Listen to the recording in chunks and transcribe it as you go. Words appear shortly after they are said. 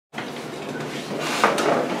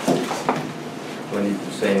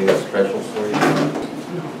say anything special for you?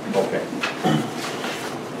 No. Okay.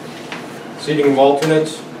 Seating of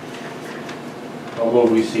alternates? I'll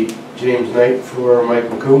move we seat James Knight for Mike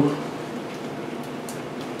McCoo.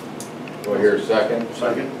 Do I hear a second?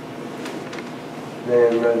 Second.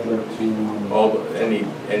 And I'd like to... All, any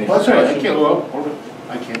Well, that's right, I discussion? can't, well,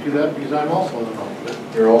 I can't do that because I'm also an alternate.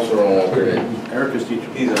 You're also an alternate. Erica's teacher.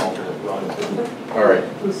 He's an alternate, Ron is. All right.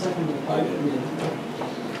 Who's seconded? I did.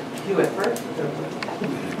 You went first?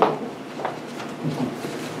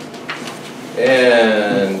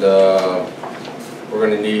 And we're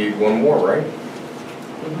going to need one more, right?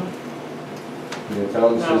 The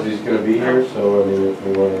town says he's gonna be here, so I mean, if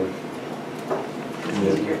we wanna...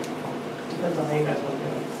 He's here. Depends on how you guys want to do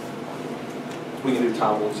it. We can do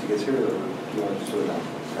Tom once he gets here, or do you want to just do it now?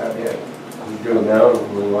 Yeah. We do it now, and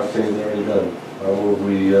we'll watch things already done. I'll move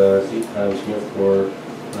we seat Tom Smith for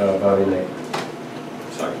Bobby Knight.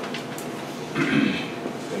 Sorry.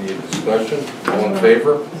 Any discussion? All in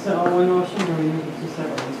favor? Is that all one motion or you need two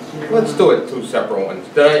separate ones? Let's do it two separate ones.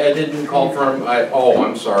 I didn't call for him. Oh,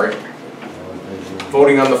 I'm sorry.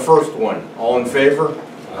 Voting on the first one. All in favor?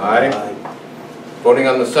 Aye. Voting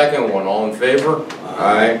on the second one. All in favor?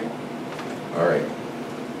 Aye. All right.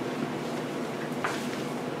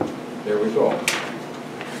 There we go.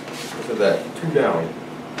 Look at that. 2 down.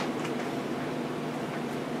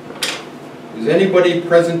 Is anybody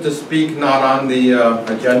present to speak not on the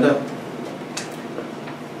agenda?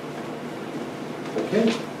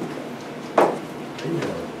 Okay.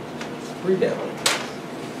 3 down.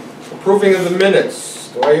 Approving of the minutes.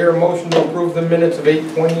 Do I hear a motion to approve the minutes of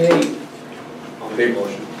 8/28? I'll make a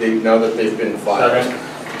motion. Now that they've been filed.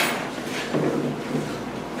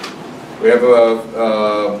 We have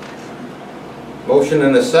a motion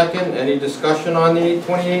and a second. Any discussion on the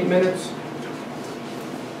 8/28 minutes?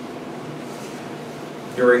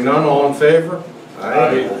 Hearing none, all in favor?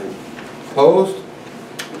 Aye. Opposed?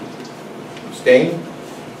 Abstained?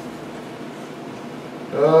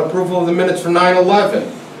 Approval of the minutes for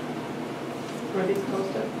 9/11. Were these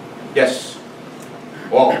posted? Yes.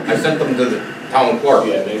 Well, I sent them to the town clerk.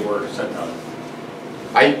 Yeah, they were sent out.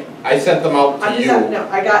 I sent them out to you. No,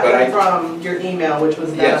 I got but them from your email, which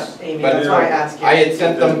was Yes, not Amy, but that's why I asked you. I had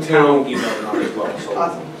sent them The town to, emailed it out as well, so.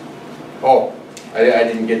 Awesome. oh, I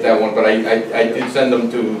didn't get that one, but I did send them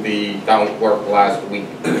to the town clerk last week.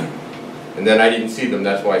 And then I didn't see them,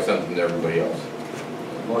 that's why I sent them to everybody else.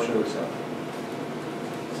 Motion to accept.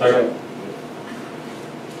 Second.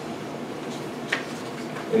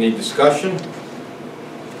 Any discussion?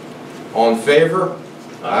 All in favor?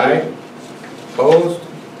 Aye. Opposed?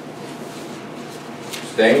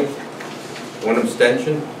 Abstained? 1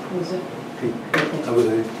 abstention? Was it? I was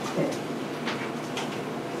there.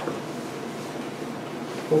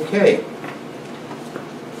 Okay.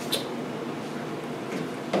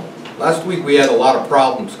 Last week we had a lot of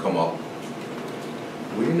problems come up.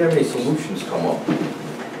 We didn't have any solutions come up.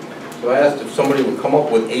 So I asked if somebody would come up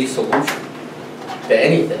with a solution to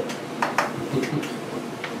anything.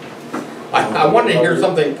 I wanted to hear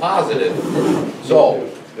something positive. So,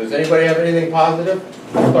 does anybody have anything positive?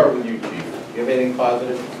 I'll start with you, Chief. You have anything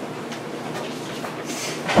positive?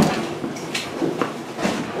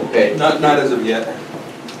 Okay. Not as of yet.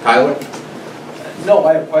 Tyler? No,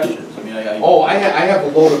 I have questions. I mean, Oh, I have a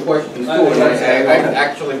load of questions too, and I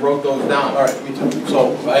actually wrote those down. All right, me too.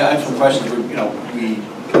 So I have some questions. You know,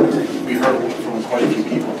 we heard from quite a few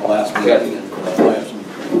people the last meeting, and I have some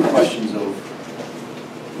questions of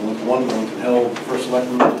Willington Hill, first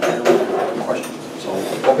selectman, questions. So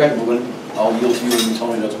Okay. I'll yield to you and you tell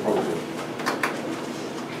me that's appropriate.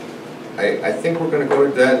 I think we're going to go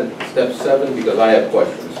to that at step 7 because I have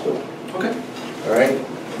questions too. Okay. All right?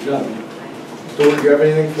 Good job. Stuart, do you have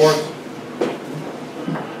anything for us?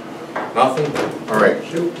 Nothing? All right,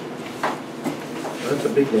 shoot. That's a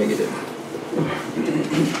big negative.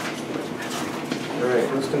 All right,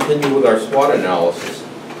 let's continue with our SWOT analysis.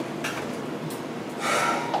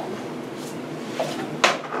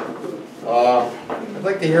 I'd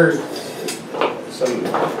like to hear some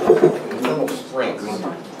internal strengths.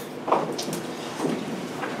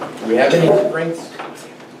 Do we have any strengths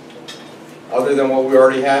other than what we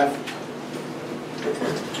already have?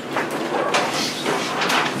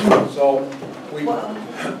 So, we,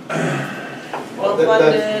 that's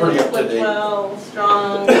pretty up to date. Well,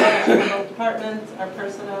 strong, both departments, our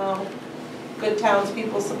personnel, good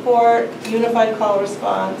townspeople support, unified call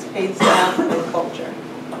response, paid staff, and culture.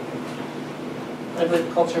 I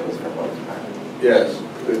believe culture was for both departments. Yes,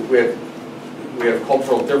 we have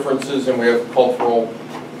cultural differences and we have cultural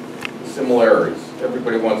similarities.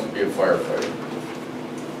 Everybody wants to be a firefighter.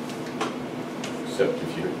 Except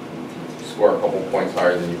if you score a couple points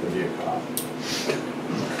higher than you can be a cop.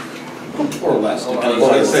 Or less, depending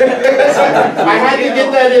Well, on I had to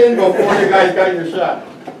get that in before you guys got your shot.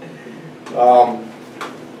 All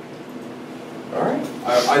right.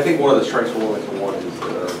 I think one of the strengths for Willington One is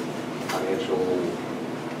their financial,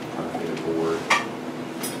 I think it's the word,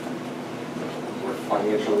 we're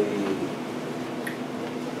financially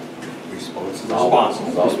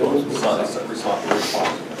responsible.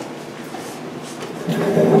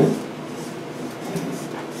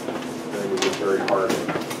 And we work very hard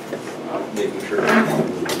on making sure that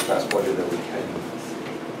we do the best budget that we can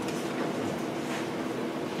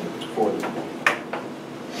for them.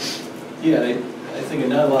 Yeah, I think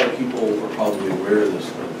not a lot of people are probably aware of this,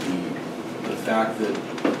 but the fact that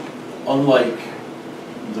unlike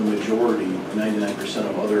the majority, 99%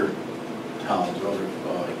 of other towns or other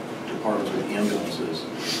departments with ambulances,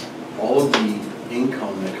 all of the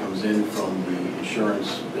income that comes in from the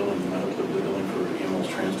insurance billing, the billing for ambulance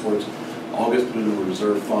transports, all gets put into a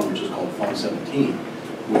reserve fund, which is called Fund 17,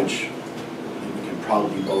 which we can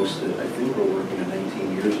probably boast that I think we're working at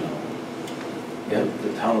 19 years now. Yeah,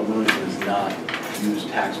 the town of Willington has not used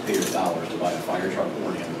taxpayer dollars to buy a fire truck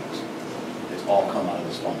or an ambulance. It's all come out of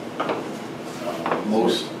this fund.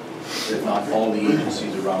 Most, if not all, the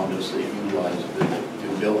agencies around us that utilize the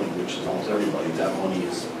do billing, which is almost everybody, that money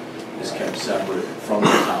is kept separate from the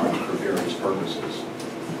town for various purposes.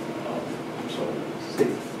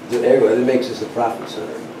 It makes us a profit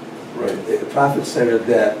center. Right. A profit center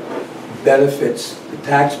that benefits the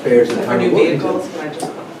taxpayers in So the for town of new Willington. vehicles, can I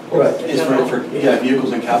just? Right. It's for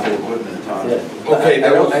vehicles and capital equipment in town. Yeah. Okay, I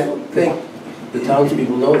don't think the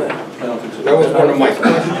townspeople know that. I don't think so. That was one of my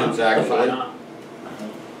questions, actually.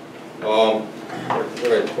 Where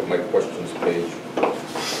did I put my questions page?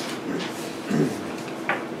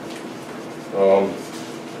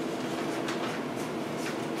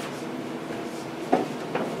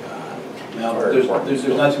 Now, there's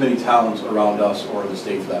not too many towns around us or the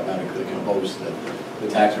state for that matter that can boast that the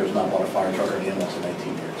taxpayers not bought a fire truck or an ambulance in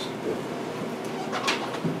 19 years. It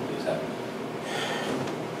just happened.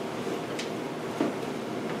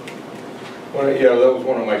 Well, yeah, that was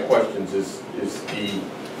one of my questions, is the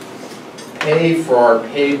pay for our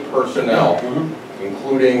paid personnel,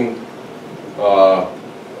 including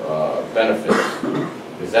benefits,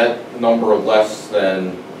 is that number less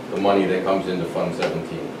than the money that comes into Fund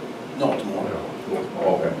 17? No, it's more.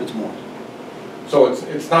 Okay. It's more. So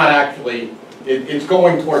it's not actually, it's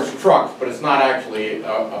going towards trucks, but it's not actually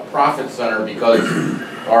a profit center because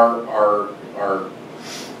our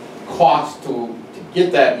cost to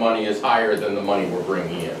get that money is higher than the money we're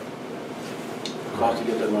bringing in. The cost to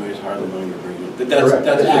get that money is higher than the money you're bringing in. Correct.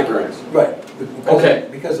 That's accurate. Right. Okay.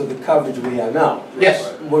 Because of the coverage we have now.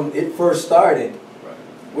 Yes. When it first started,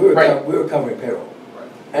 we were Right. we were covering payroll. Right.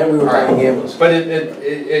 And we were All right. buying ambulances. But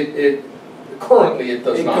it currently it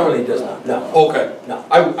does It not. currently does not, no. Okay. No.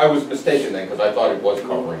 I was mistaken then, because I thought it was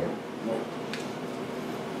covering it.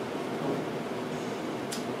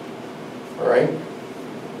 All right.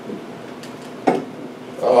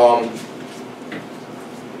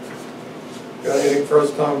 Got anything for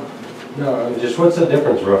us, Tom? No, I mean, just what's the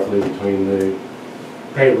difference roughly between the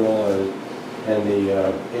payroll and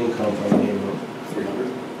the income from the ambulance?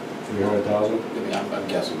 300? 300,000? I mean, I'm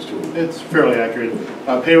guessing it's 200. It's fairly accurate.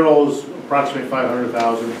 Payroll is approximately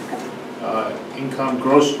 500,000. Income,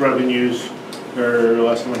 gross revenues,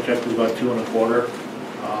 last time I checked, was about 2.25.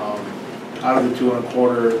 Out of the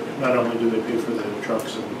 2.25, not only do they pay for the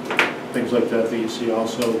trucks and things like that you see,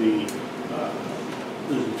 also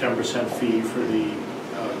there's a 10% fee for the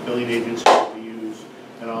billing agency that we use,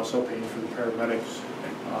 and also paying for the paramedics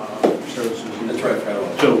services. That's right, federal.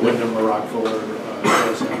 So Wyndham or Rockville or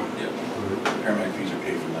JSM. Yeah. Paramedic fees are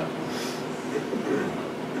paid from that.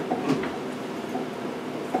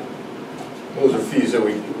 Those are fees that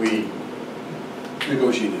we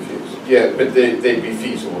Negotiated fees. yeah, but they'd be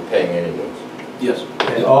fees that we're paying anyways. Yes.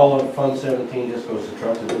 And all of Fund 17 just goes to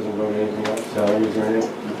trucks, it doesn't go to anything else, salaries or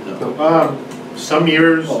anything? No. Some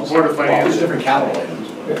years, Well, Board of there's Finance different capital items.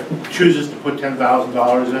 chooses to put $10,000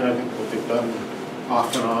 in. I think what they've done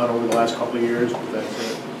off and on over the last couple of years, but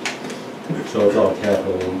that's it. So it's all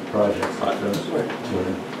capital projects.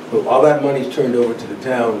 So all that money's turned over to the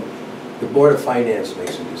town. The Board of Finance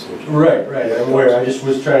makes a decision. Right, I'm aware, I just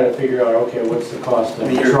was trying to figure out, okay, what's the cost I of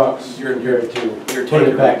mean, the your- trucks your- compared to Your put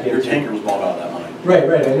it back tanker, your into. tanker was bought out of that money. Right,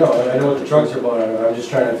 I know what the trucks are about, I'm just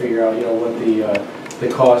trying to figure out, what the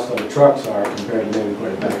cost of the trucks are compared to maybe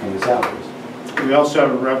putting it back into salaries. We also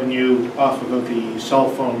have a revenue off of the cell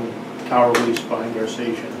phone tower lease behind our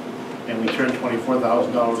station, and we turned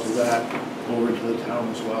 $24,000 of that over to the town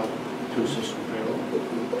as well. to assist with payroll.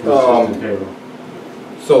 Consistent payroll.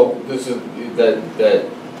 So this is, that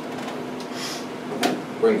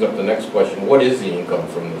brings up the next question. What is the income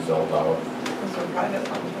from the cell tower? Those are private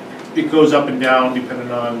funds. It goes up and down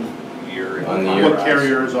depending on On the year. what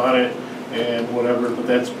carrier is on it and whatever, but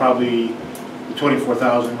that's probably, the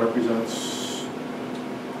 24,000 represents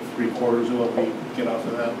 3/4 of what we get off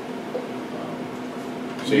of that.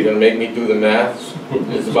 So you're gonna make me do the maths?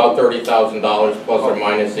 It's about $30,000 plus or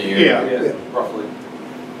minus a year. Yeah. Roughly.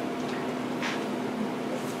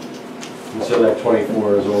 And so that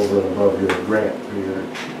 24 is over and above your grant for your,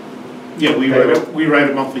 Yeah, we write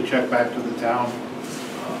a monthly check back to the town.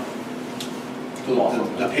 So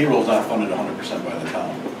the payroll's not funded 100% by the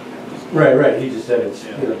town. right, he just said it's,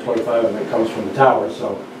 25 of it comes from the tower,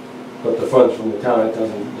 so, but the funds from the town, it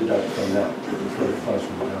doesn't deduct from that, the funds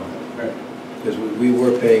from the town. Right. Because we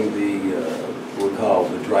were paying the, what we call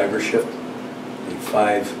the driver shift, the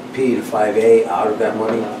 5P to 5A out of that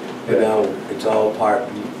money. And now it's all part,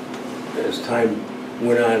 as time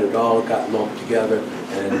went on, it all got lumped together,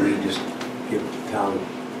 and we just give the town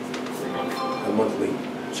a monthly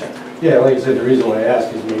check. Yeah, like I said, the reason why I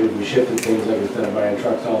ask is maybe if we shifted things, like instead of buying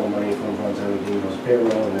trucks, all the money from Fund 17 goes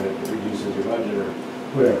payroll, and then it reduces your budget, or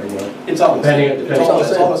whatever, It's all the same, Depending-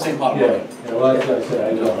 it's all the same pot of Yeah, money. well, that's what I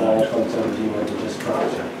said, I know all Fund 17 went to just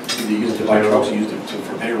trucks. You use it to buy trucks, you use it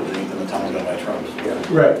for payroll, then the town's gonna buy trucks.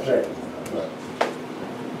 Yeah. Right.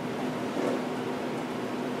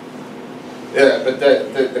 Yeah, but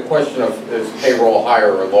the question of is payroll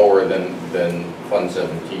higher or lower than Fund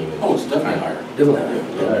 17? Oh, it's definitely higher.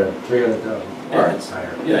 Definitely. 300,000. Yeah, it's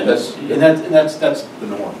Higher. Yeah, that's the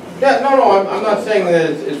norm. Yeah, no, I'm not saying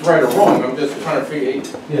that it's right or wrong, I'm just trying to figure,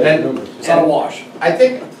 Yeah, and- numbers. It's not a wash. I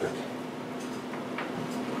think,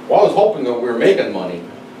 well, I was hoping that we were making money,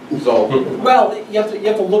 so, Well, you have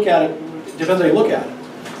to look at it, depends how you look at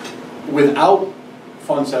it. Without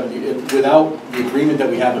Fund 70, without the agreement that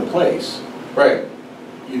we have in place, right.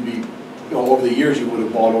 you'd be, over the years, you would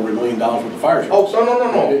have bought over $1 million worth of fire trucks. Oh, so no,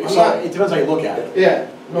 I'm So not, it depends how you look at it. yeah,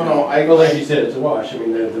 no, Well, like you said, it's a wash, I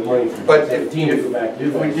mean, the money from But Fund 17 would go back to you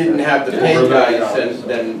if we guys. didn't have the pay guys,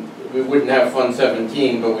 then we wouldn't have Fund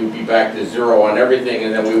 17, but we'd be back to zero on everything,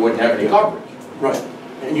 and then we wouldn't have any coverage. Right.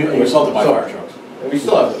 And you still have to buy fire trucks. And we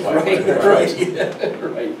still have to fight. Right, yeah,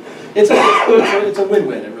 right. It's a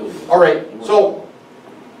win-win, it really is. All right, so,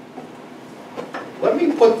 let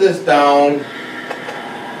me put this down.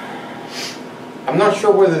 I'm not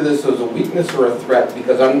sure whether this is a weakness or a threat,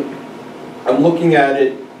 because I'm looking at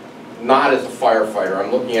it not as a firefighter,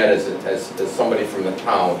 I'm looking at it as somebody from the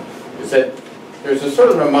town. Is that there's a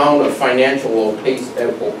certain amount of financial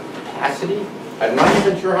opacity, I'm not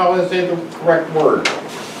even sure how to say the correct word.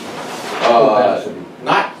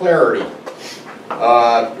 Not clarity.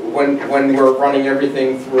 When we're running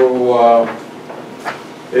everything through,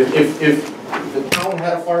 if the town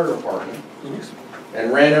had a fire department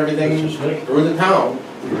and ran everything through the town,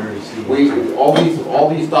 all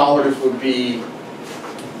these dollars would be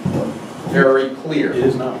very clear. It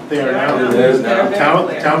is now. They are now. They're very Town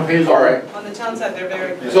clear. pays All all right, On the town side, they're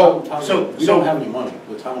very clear. so, We don't have any money,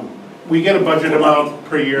 the town. We get a budget amount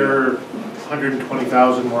per year,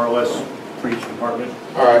 120,000 more or less for each department,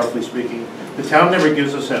 all right, roughly speaking. The town never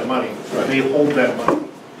gives us that money. They hold that money.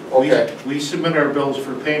 okay. We submit our bills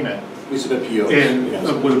for payment, We submit POs. and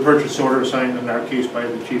yes. with a purchase order signed in our case by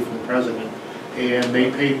the chief and the president. And they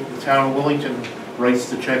pay, the town of Willington writes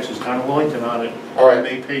the checks, as town of Willington on it, All right. and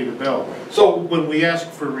they pay the bill. So, When we ask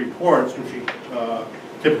for reports, which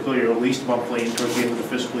typically are released monthly and towards the end of the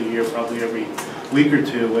fiscal year, probably every week or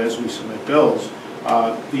two as we submit bills,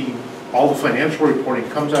 all the financial reporting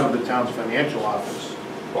comes out of the town's financial office.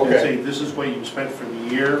 And okay. say, this is what you spent for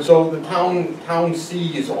the year. So the town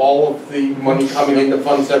sees all of the money coming into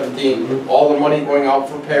Fund 17, all the money going out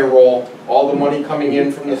for payroll, all the money coming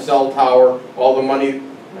in from the cell tower, all the money.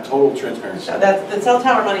 Total transparency. So that's, the cell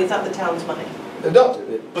tower money is not the town's money. No,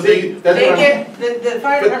 But see, that's They what I'm- get, the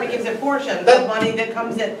fire But- department gives a portion That- of money that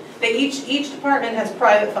comes in. They each department has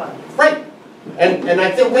private funds. right, and I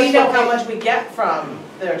So think we that's know what how much we get from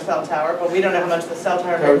their cell tower, but we don't know how much the cell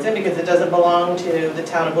tower brings in because it doesn't belong to the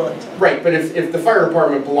town of Willington. Right, but if the fire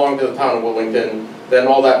department belonged to the town of Willington, then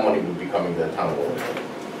all that money would be coming to the town of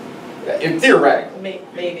Willington. Theoretically.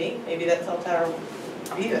 Maybe that cell tower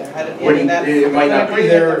would be there. I don't- I mean, Wouldn't, that's- it might not that's an be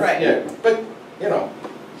agreement, there, right. yeah, but,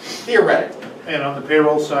 theoretically. And on the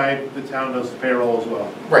payroll side, the town does the payroll as well.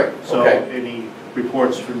 Right, So okay. any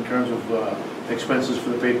reports in terms of expenses for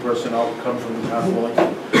the paid personnel come from the town of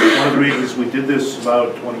Willington. One of the reasons we did this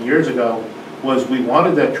about 20 years ago was we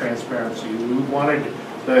wanted that transparency. We wanted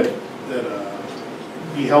that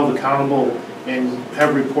be held accountable and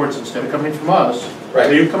have reports instead of coming from us. Right.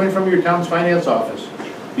 They're coming from your town's finance office.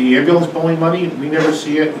 The ambulance billing money, we never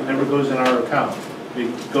see it, it never goes in our account.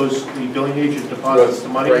 It goes, the billing agent deposits the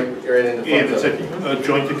money. Right in the And Fund it's 17. a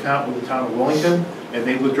joint account with the town of Willington, and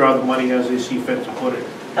they withdraw the money as they see fit to put it.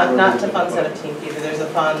 Not to Fund 17, Peter, there's a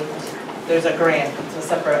fund, there's a grant, it's a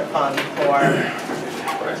separate fund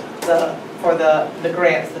for the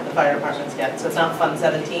grants that the fire departments get. So it's not Fund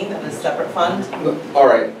 17, that is a separate fund. All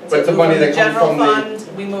right, but the money that comes from the General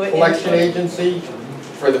fund, we move it into. collection agency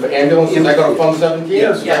for the ambulances, that go to Fund 17?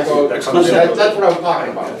 Yes. That go- That comes That's what I was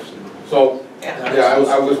talking about. So, Yeah.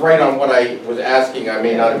 yeah, I was right on what I was asking, I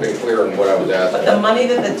may not have been clear on what I was But the asking. money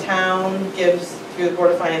that the town gives through the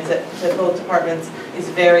Board of Finance to both departments is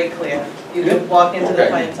very clear. You could walk into the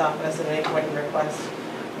Okay. finance office at any point and request,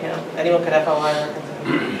 you know, anyone could FOI or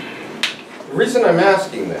something. The reason I'm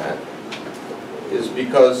asking that is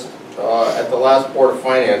because at the last Board of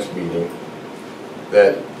Finance meeting,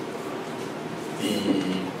 that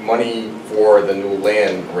the money for the new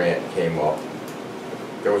land grant came up.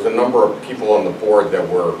 There was a number of people on the board that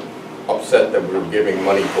were upset that we were giving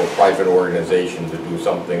money to a private organization to do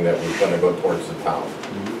something that was gonna go towards the town.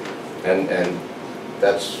 And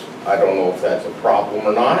that's, I don't know if that's a problem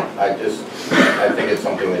or not, I think it's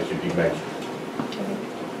something that should be mentioned.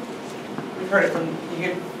 We've heard it from, you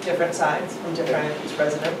hear different sides from different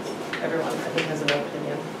residents. Everyone, I think, has an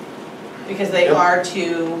opinion. Because they Yep. are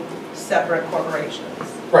two separate corporations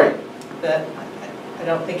Right. that I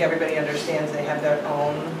don't think everybody understands they have their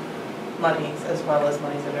own monies as well as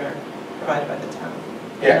monies that are provided by the town.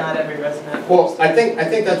 And Yeah. not every resident. Well, I think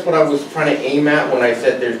that's what I was trying to aim at when I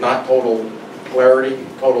said there's not total clarity,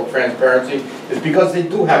 total transparency, is because they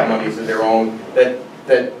do have monies of their own that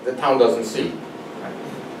the town doesn't see.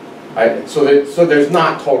 So there's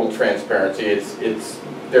not total transparency,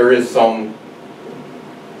 there is some,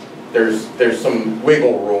 there's some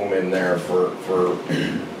wiggle room in there for,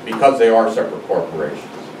 because they are separate corporations.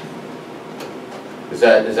 Is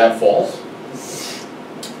that false?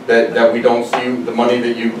 That we don't see the money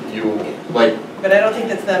that you like? But I don't think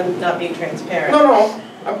that's them not being transparent. No,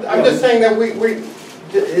 I'm just saying that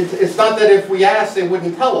it's not that if we asked, they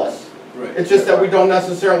wouldn't tell us. Right. It's just that we don't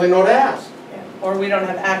necessarily know to ask. Yeah. Or we don't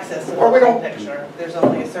have access to the Or we whole don't- picture. There's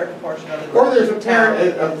only a certain portion of the. Or there's a town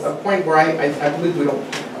parent, is- a point where I believe we don't,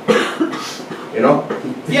 you know?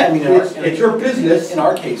 Yeah, I mean, It's your business. In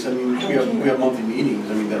our case, I mean, we have monthly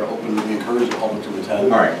meetings, I mean, that are open, we encourage the public to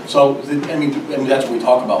attend. All right. So, I mean, that's what we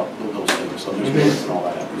talk about, those things, so there's minutes and all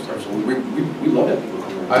that kind of stuff, so we love that people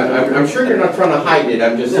come here. I'm sure you're not trying to hide it,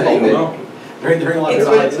 I'm just saying that. There ain't a lot It's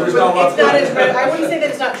of not times. I wouldn't say that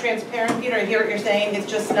it's not transparent, Peter, I hear what you're saying, it's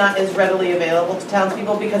just not as readily available to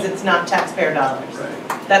townspeople because it's not taxpayer dollars.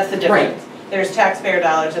 Right. That's the difference. There's taxpayer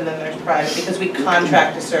dollars and then there's private, because we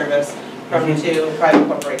contract a service from two private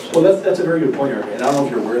corporations. Well, that's a very good point, Eric, and I don't know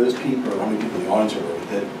if you're aware of this, Pete, or how many people in the audience are aware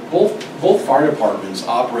of it, that both fire departments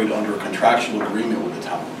operate under a contractual agreement with the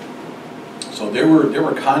town. So there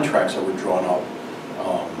were contracts that were drawn up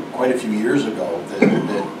quite a few years ago that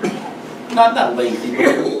not lengthy, but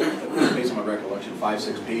it was based on my recollection,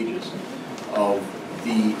 5-6 pages of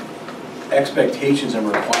the expectations and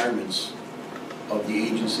requirements of the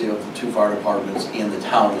agency of the two fire departments and the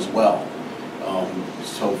town as well.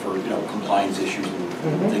 So for, compliance issues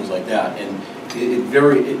and things like that. And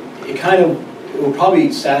it will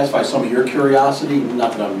probably satisfy some of your curiosity,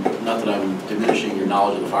 not that I'm diminishing your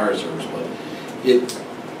knowledge of the fire service, but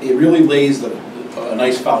it really lays a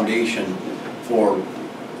nice foundation for,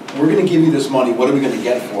 we're gonna give you this money, what are we gonna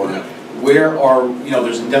get for it? Where are,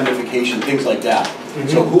 there's indemnification, things like that.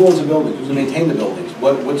 So who owns the buildings, who's gonna maintain the buildings?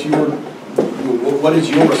 What is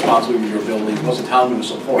your responsibility with your buildings? What's the town going to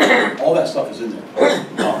support? All that stuff is in there.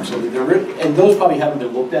 And those probably haven't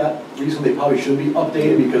been looked at recently. They probably should be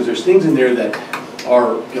updated because there's things in there that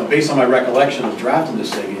are, based on my recollection of drafting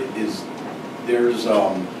this thing, there's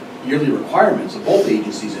yearly requirements of both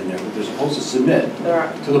agencies in there that they're supposed to submit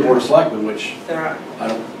to the Board of Selectmen, which There are.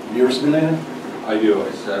 have you ever submitted anything? I do, I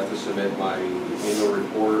just have to submit my annual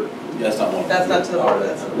report. Yeah, that's not one. That's not to the board,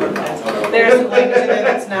 that's. No. There's some language in there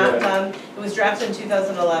that's not done. It was drafted in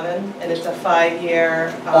 2011, and it's a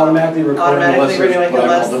 5-year. Automatically recording unless there's renewing what I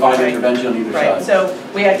unless- call divine right. intervention on either Right, side.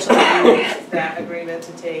 so we actually used that agreement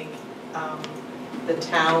to take the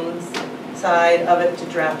town's side of it to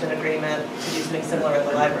draft an agreement to do something similar with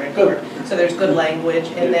the library board. So there's good language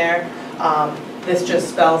in there. This just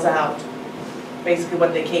spells out basically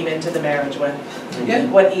what they came into the marriage with. Yeah.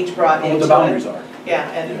 What each brought into it. What the boundaries are. Yeah,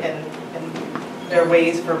 and there are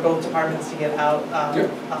ways for both departments to get out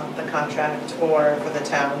the contract or for the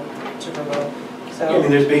town to remove. I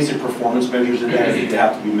mean, there's basic performance measures in there that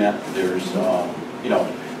have to be met. There's, you know,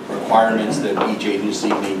 requirements that each agency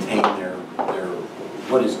maintain their,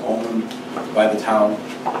 what is owned by the town,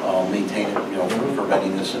 maintain it, you know, for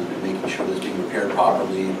readiness and making sure that it's being repaired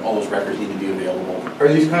properly, and all those records need to be available.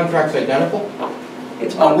 Are these contracts identical?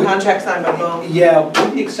 It's one contract signed by both. Yeah,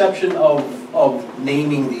 with the exception of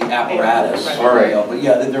naming the apparatus. Right. All right. But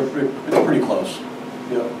yeah, they're pretty close.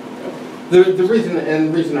 Yeah. The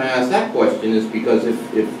reason I asked that question is because if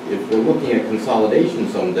we're looking at consolidation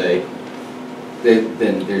someday,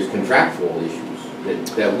 then there's contractual issues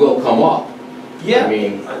that will come up. Yeah, I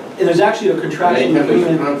mean, and there's actually a contractual anytime there's a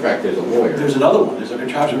agreement. contract, there's a lawyer. There's another one. There's a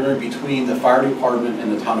contractual agreement between the fire department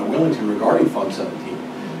and the town of Willington regarding Fund 17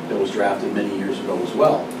 that was drafted many years ago as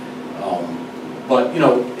well. But, you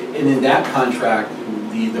know, and in that contract,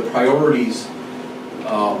 the priorities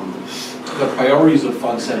of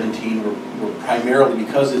Fund 17 were primarily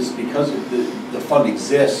because the fund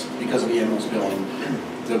exists because of the ambulance billing.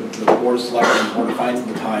 The board of selectmen and board of finance at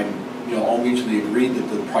the time, you know, all mutually agreed that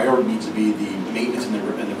the priority needs to be the maintenance and the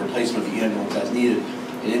replacement of the ambulance as needed,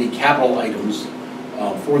 and any capital items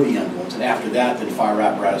for the ambulance. And after that, then fire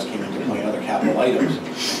apparatus came into play and other capital items.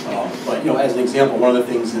 But, you know, as an example, one of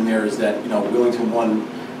the things in there is that, you know, Willington 1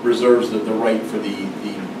 reserves the right for the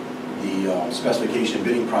specification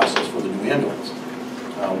bidding process for the new ambulance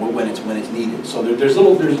when it's needed. So there's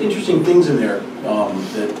interesting things in there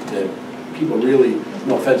that people really,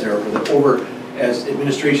 no offense, Eric, but that over as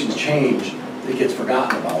administrations change, it gets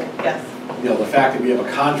forgotten about. Yes. You know, the fact that we have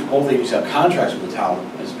both agencies have contracts with the town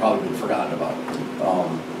has probably been forgotten about.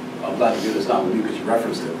 I'm glad to hear this not with you because you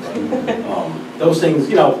referenced it. But, those things,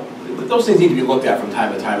 you know, those things need to be looked at from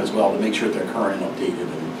time to time as well to make sure that they're current and updated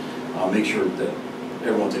and make sure that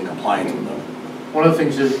everyone's in compliance with them. One of the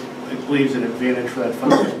things that I believe is an advantage for that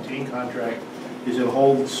Fund 17 contract is it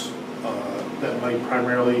holds that money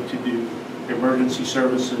primarily to do emergency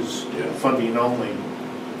services funding only.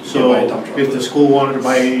 So if the school wanted to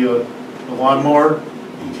buy a lawnmower,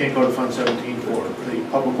 you can't go to Fund 17 for it. The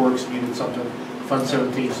Public Works needed something, Fund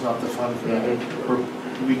 17 is not the fund for that.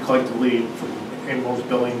 We collectively, from ambulance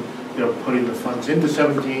billing, they're putting the funds into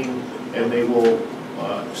 17 and they will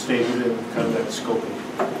stay within kind of that scope of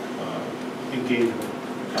engagement.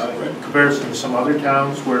 In comparison to some other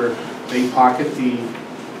towns where they pocket the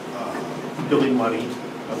billing money,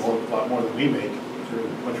 a lot more than we make, they're a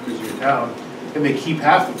much busier town, and they keep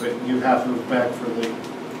half of it and give half of it back for the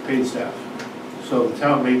paid staff. So the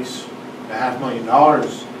town makes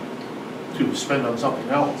 $500,000 to spend on something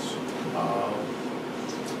else.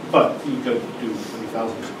 But you got to do many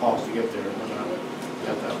thousands of calls to get there, and we're not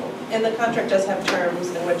at that level. And the contract does have terms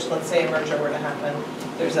in which, let's say a merger were to happen,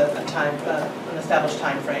 there's an established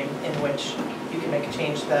time frame in which you can make a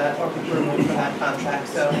change to that or be removed from that contract.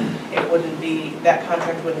 So it wouldn't be, that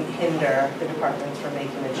contract wouldn't hinder the departments from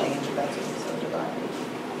making a change if that's what you so divided.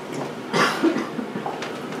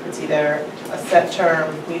 It's either a set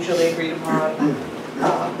term mutually agreed upon,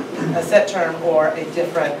 a set term or a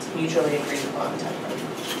different mutually agreed upon time frame.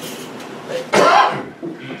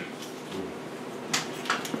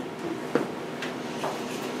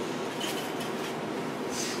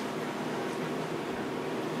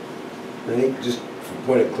 I think, just for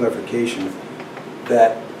point of clarification,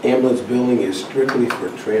 that ambulance billing is strictly for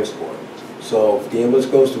transport. So if the ambulance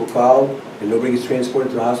goes to a call and nobody gets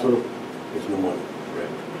transported to the hospital, there's no money.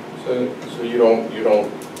 So you don't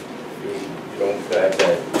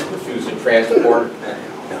refuse to transport?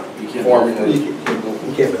 No, you can't. Form. You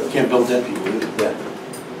can't build dead people either. Yeah.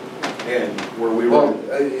 And where we Well,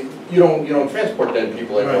 were, you don't transport dead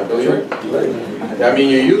people anymore, do you? Right. I mean,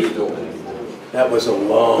 you used to. That was a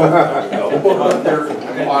long time ago.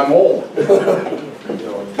 I'm old. you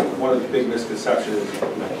know, one of the big misconceptions is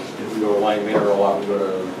if we go to Lang Manor a lot, we go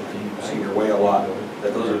to Senior Way a lot,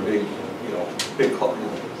 that those are big, big calls.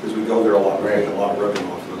 Because we go there a lot, we make a lot of revenue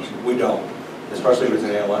off those. We don't. Especially if it's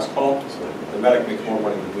an ALS call, the medic makes more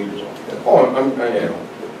money than we do. Oh, I'm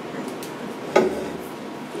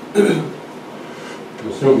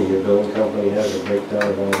assuming your billing company has a breakdown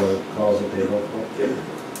of all the calls that they don't for?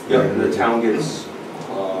 Yeah, and the town gets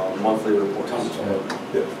monthly reports. Ron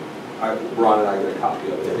and I get a copy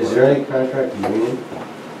of it. Is there any contract union?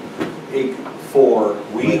 We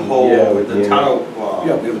hold with the town,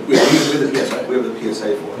 Yeah, we have the PSA. we have the PSA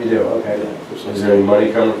for You it. do, okay. Is there any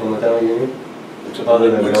money coming from the town union? Other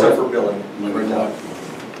than Except billing? for billing. Right now.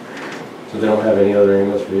 So they don't have any other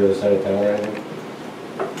ambulance for the other side of town or anything?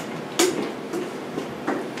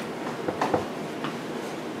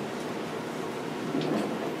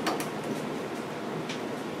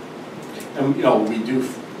 And, we do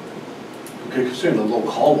considering the low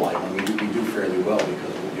call volume, I mean, we do fairly well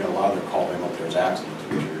because, you know, a lot of their call volume up there is accidents,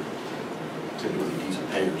 which are typically decent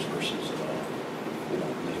payers versus, you know,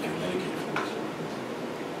 Medicare, Medicaid folks.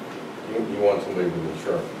 You want somebody with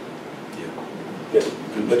insurance. Yeah.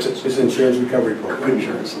 Yes, it's insurance recovery Good program.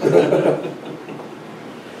 insurance.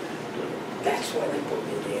 That's why they put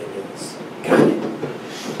me in the ambulance.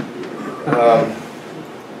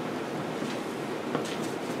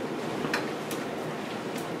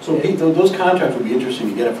 So Pete, those contracts would be interesting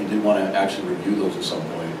to get if you did want to actually review those at some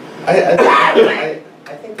point.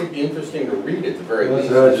 I think they'd be interesting to read at the very That's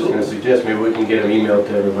least. what I was just gonna suggest, maybe we can get them emailed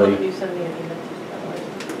to Well, everybody. you send me an email,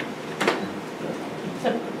 by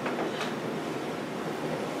the way.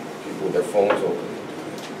 People with their phones open.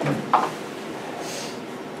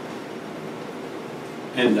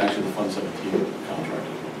 And actually the Fund 17 contract.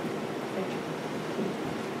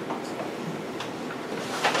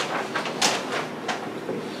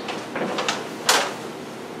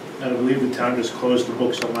 And I believe the town just closed the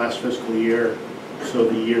books on last fiscal year, so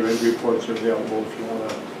the year-end reports are available if you want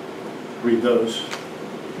to read those.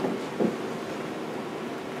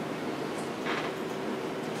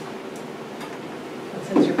 And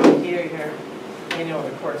since you're both here, your annual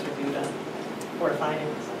reports are due to Board of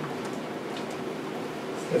Finance.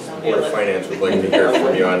 Yes, the Board of Finance would like to hear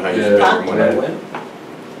from you on how you Yeah. spend your money.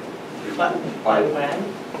 But, by when?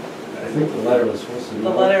 I think the letter was supposed to be. The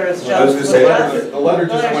letter is just. I was gonna say, The letter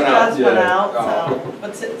just went out. Just went Yeah. out, Oh. so,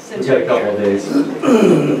 but since We you're got a couple of here, days.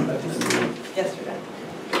 yesterday.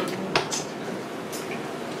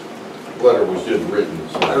 Letter was just written.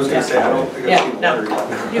 so- I was gonna say, I don't think I've Yeah, seen the no. letter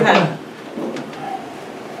yet. You have.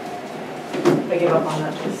 I gave up on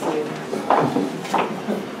that, just so you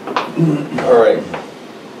know. All right.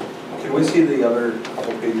 Can we see the other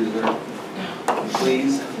couple pages there,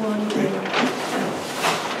 please?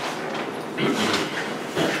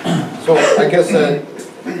 So I guess I've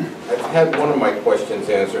had one of my questions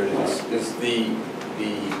answered. Is the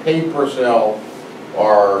paid personnel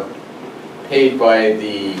are paid by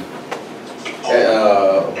the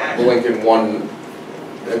Willington one?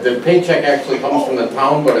 The paycheck actually comes from the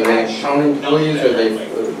town, but are they town employees or are they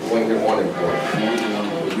Willington one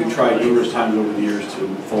employees? We've tried numerous times over the years to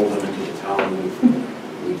fold them into the town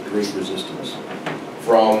with great resistance.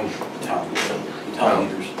 From, The town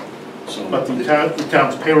leaders. So, But the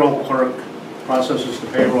town's payroll clerk processes the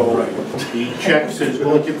payroll. Right. The check says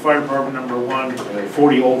Willington Fire Department number 1,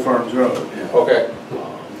 40 Old Farms Road. yeah. okay,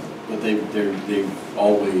 But they've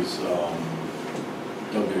always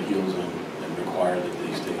dug their heels in and required that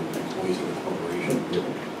they stay employees of the corporation.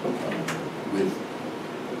 With,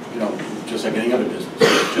 you know, just like any other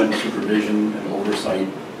business, general supervision and oversight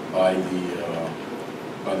by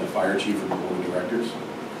the fire chief and the board of directors.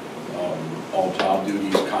 All job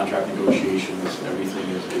duties, contract negotiations, everything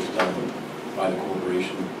is done by the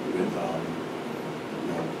corporation with, you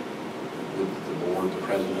know, with the board, the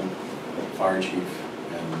president, fire chief,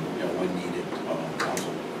 and, you know, when needed,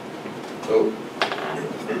 council. so,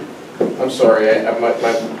 I'm sorry,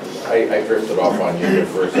 I drifted off on you here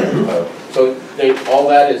for a second. So all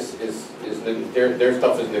that is their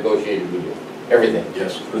stuff is negotiated with you, everything?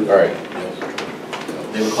 Yes. All right, Yes.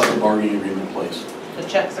 They have a collective bargaining agreement in place. The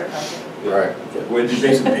checks are coming. all right. Which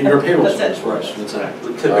basically pay your payroll That's it. service, right? That's it.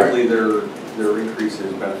 But typically, their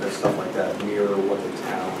increases, benefits, stuff like that mirror what the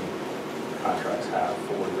town contracts have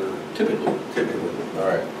for their, Typically. All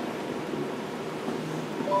right.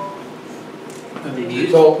 And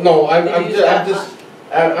the- So, no, I'm Did you use that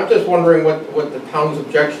I'm just wondering what the town's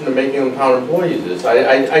objection to making them town employees is.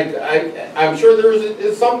 I'm sure there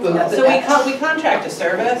is something. So we contract a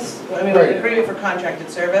service, I mean, we Right. agree for contracted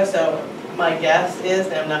service, so my guess is,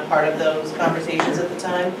 and I'm not part of those conversations at the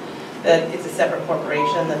time, that it's a separate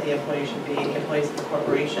corporation, that the employees should be employees of the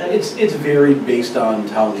corporation. It's varied based on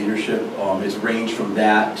town leadership. It's ranged from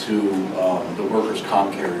that to the workers'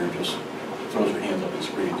 comp carrier just throws their hands up and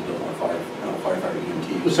screams and doesn't want firefighter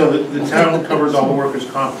EMT. So the town covers all the workers'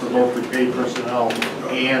 comp for both the paid personnel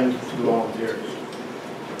and the volunteers.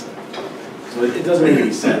 So it doesn't make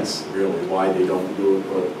any sense, really, why they don't do it,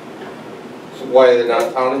 but So why they're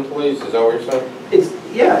not town employees, is that what you're saying?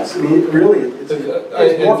 I mean, really, it's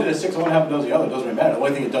I- more than a six of one, half a dozen the other, it doesn't really matter. The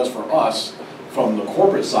only thing it does for us, from the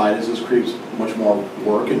corporate side, is this creates much more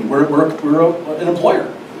work, and we're an employer.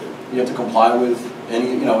 You have to comply with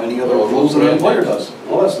any other rules that an employer does,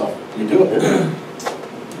 all that stuff. You do it.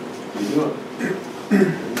 You do it.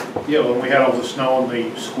 Yeah, when we had all the snow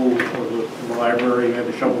in the school or in the library, we had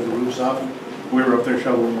to shovel the roofs off. We were up there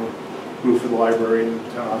shoveling the roof of the library and the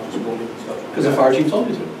town office building and stuff. Because the fire chief told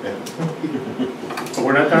me to. But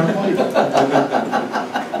we're not town employees.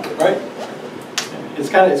 Right? It's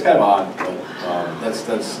kind of odd, but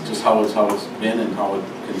That's just how it's been and how it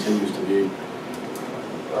continues to be.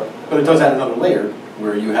 But it does add another layer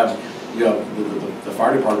where you have the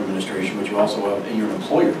fire department administration, but you also have, and you're an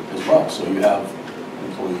employer as well. So you have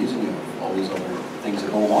employees and you have all these other things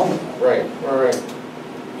that go along with that. Right, all right.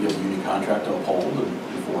 You have a union contract to uphold and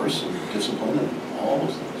enforce and discipline and all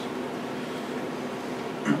those things.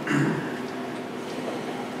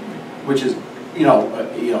 Which is,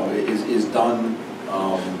 is done,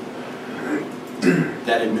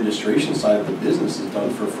 that administration side of the business is done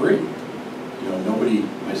for free. Nobody,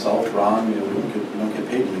 myself, Ron, we don't get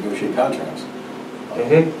paid to negotiate contracts.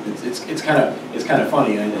 It's kind of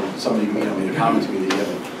funny, and somebody made a comment to me that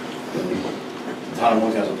the town of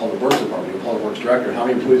Willington has a public works department, a public works director. How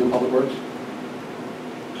many employees in public works?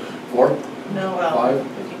 4? No, well, 5?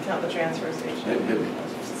 if you count the transfer station.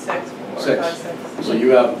 6, 4, 6. 5, 6. So you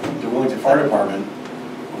have the Willington Fire Department,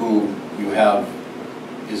 who you have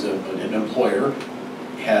is an employer,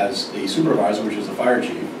 has a supervisor, which is the fire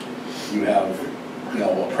chief. You have,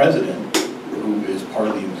 a president who is part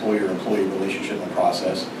of the employer-employee relationship and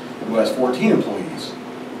process, who has 14 employees.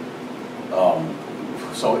 So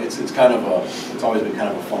it's always been kind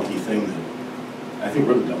of a funky thing that I think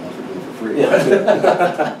we're the dumb ones for doing for free.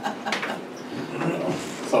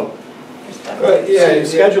 So.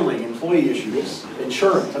 Scheduling, employee issues,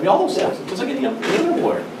 insurance, all those things, just like any other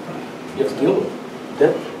employer, you have to deal with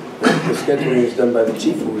it. The scheduling is done by the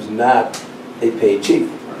chief, who is not a paid chief.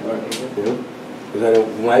 Because I know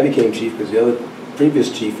when I became chief, because the other previous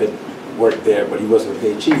chief had worked there, but he wasn't a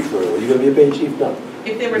paid chief. So are you going to be a paid chief? No.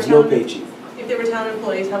 If they were There's no paid chief. If they were town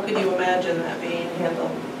employees, how could you imagine that being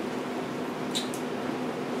handled?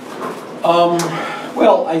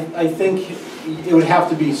 Well, I think it would have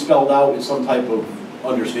to be spelled out in some type of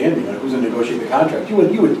understanding on who's going to negotiate the contract. You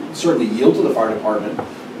would certainly yield to the fire department,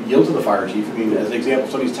 yield to the fire chief. I mean, as an example,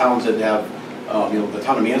 some of these towns that have, the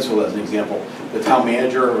town of Mansfield as an example, the town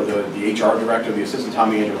manager or the HR director, the assistant town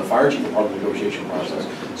manager, and the fire chief are part of the negotiation process.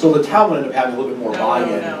 So the town would end up having a little bit more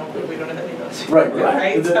buy-in. No, we don't have any of those.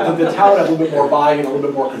 Right. The town would have a little bit more buy-in, a little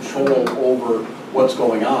bit more control over what's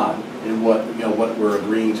going on and what we're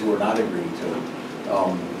agreeing to or not agreeing to.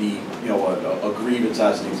 A grievance,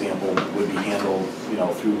 as an example, would be handled,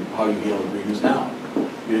 through how you handle a grievance now.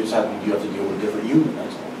 You have to deal with a different union,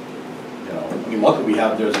 that's all. Luckily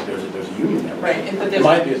there's a union there. Right, and It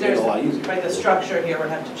might be a lot easier. Right, the structure here would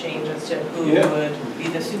have to change as to who would be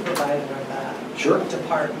the supervisor of that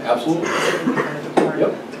department. Absolutely.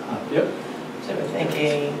 Department. Yep. So we're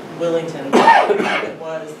thinking Willington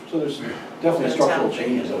was. So there's definitely structural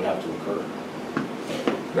changes that would have to occur.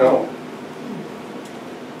 No.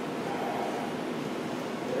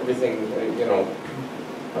 Everything,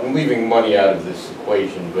 I'm leaving money out of this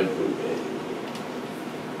equation, but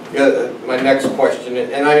my next question,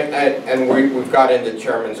 and we've got into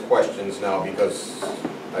chairman's questions now because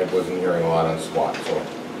I wasn't hearing a lot on SWAT, so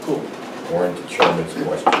cool. We're into chairman's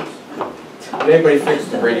questions. Did anybody fix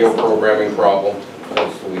the radio programming problem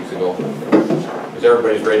 2 weeks ago? Is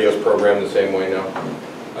everybody's radios programmed the same way now?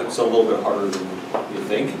 It's a little bit harder than you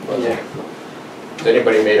think, but Has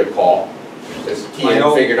anybody made a call? Has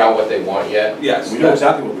TN figured out what they want yet? yes. We know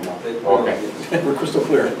exactly what we want. Okay. We're crystal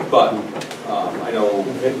clear. But I know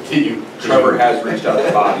Trevor has reached out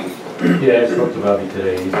to Bobby. Yeah, I spoke to Bobby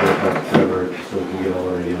today. He's going to talk to Trevor so we can get all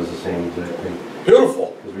the radios the same exact thing.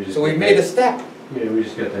 Beautiful. So we made a step. Yeah, we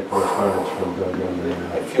just got that correspondence from Doug on the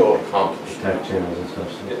I feel accomplished. attack channels and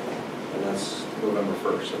stuff. So. And that's November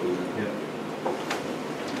 1st. So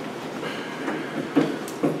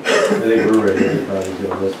I think we're ready to probably do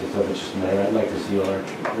a list of stuff. It's just a matter. I'd like to see all our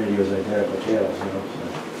radios identical channels, So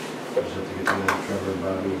I just have to get to know Trevor and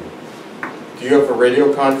Bobby. Do you have a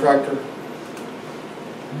radio contractor?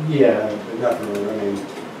 Yeah, but not for.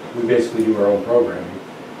 We basically do our own programming.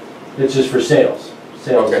 It's just for sales.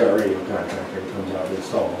 Sales is our radio contractor. It comes out and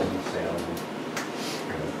installs and sales.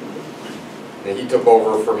 And he took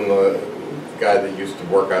over from the guy that used to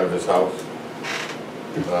work out of his house.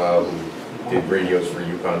 Did radios for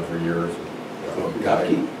Yukon for years.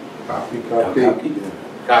 Kopke.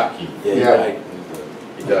 Kopke. Yeah.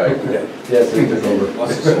 He died. Yes, he took over.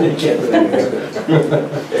 That's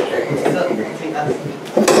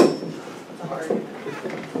hard.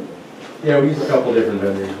 Yeah, we use a couple different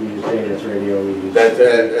vendors. We use Daniels Radio. We use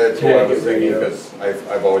That's what I was thinking, because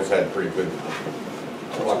I've always had pretty good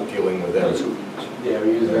luck dealing with them. Yeah,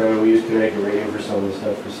 we use Connecticut Radio for some of the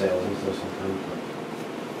stuff for sales and stuff sometimes.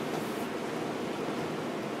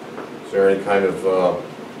 Is there any kind of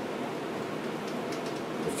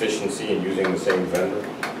efficiency in using the same vendor?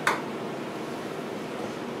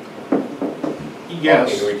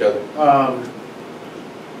 Yes. Talking to each other?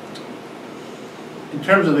 in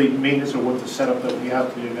terms of the maintenance of what the setup that we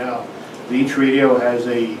have to do now, each radio has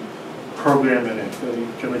a program in it,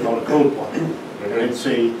 generally called a code block. And it's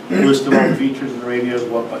a list of all the features of the radios,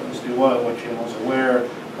 what buttons do what channels are where,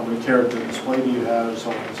 how many character display do you have, so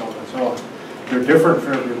on and so on and so on. They're different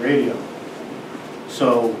for every radio.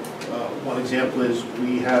 So one example is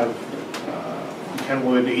we have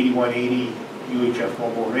Kenwood 8180 UHF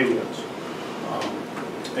mobile radios.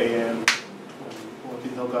 And when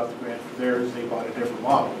they got the grant for theirs, they bought a different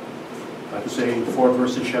model. Like I say, Ford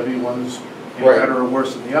versus Chevy, one's better or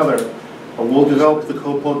worse than the other. But we'll develop the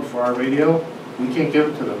code plug for our radio. We can't give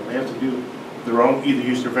it to them. They have to do their own, either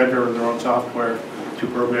use their vendor or their own software to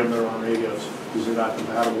program their own radios, because they're not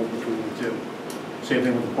compatible between the two. Same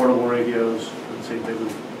thing with the portable radios, and same thing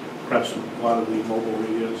with perhaps a lot of the mobile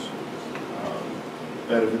radios.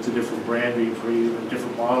 That if it's a different brand or even a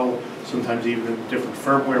different model, sometimes even a different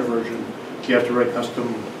firmware version, you have to write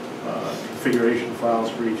custom configuration files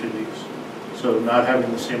for each of these. So not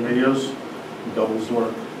having the same radios doubles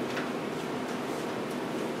work.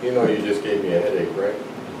 You know, you just gave me a headache, right?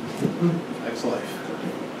 That's life.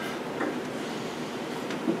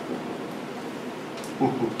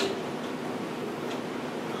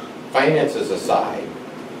 Finances aside,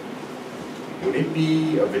 would it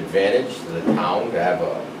be of advantage to the town to have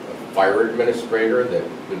a fire administrator that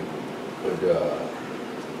could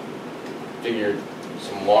figure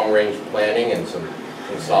some long-range planning and some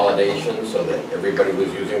consolidation so that everybody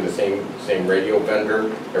was using the same radio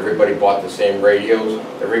vendor, everybody bought the same radios,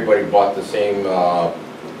 everybody bought the same,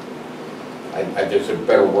 there's a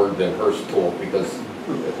better word than Hearst tool, because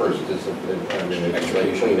Hearst is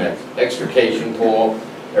an extrication tool,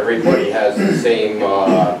 everybody has the same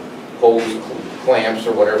hose clamps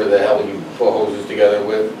or whatever the hell you put hoses together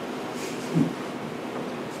with.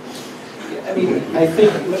 I mean, I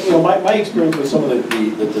think, you know, my experience with some of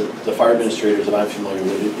the fire administrators that I'm familiar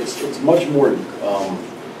with, it's much more,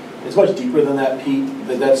 it's much deeper than that, Pete.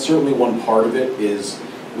 That's certainly one part of it, is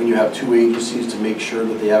when you have two agencies to make sure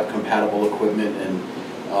that they have compatible equipment and,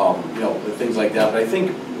 you know, things like that. But I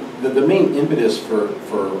think the main impetus for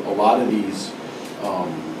a lot of these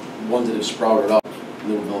ones that have sprouted up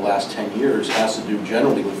in the last 10 years has to do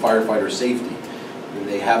generally with firefighter safety. And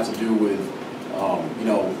they have to do with you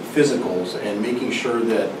know, physicals and making sure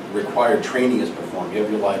that required training is performed. You have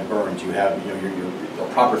your live burns, you have, you know, your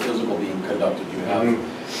proper physical being conducted, you have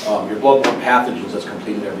your bloodborne pathogens that's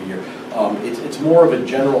completed every year. It's more of a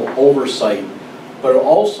general oversight, but it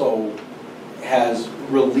also has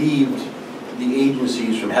relieved the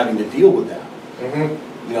agencies from having to deal with that.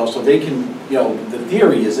 You know, so they can, you know, the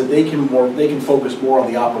theory is that they can focus more on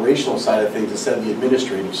the operational side of things instead of the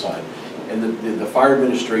administrative side. And the fire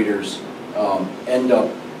administrators end up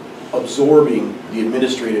absorbing the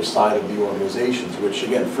administrative side of the organizations, which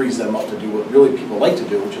again frees them up to do what really people like to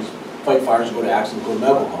do, which is fight fires, go to accidents, go to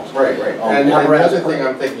medical calls. Right. And the other thing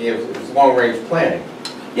I'm thinking is long-range planning.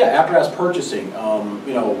 Yeah, apparatus purchasing,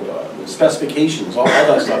 you know, specifications, all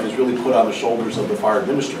that stuff is really put on the shoulders of the fire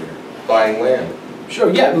administrator. Buying land. Sure.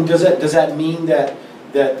 Yeah. I mean, does that mean that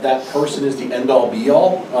person is the end-all,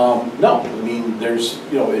 be-all? No. I mean, there's,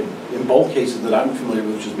 you know, in both cases that I'm familiar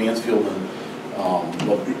with, which is Mansfield and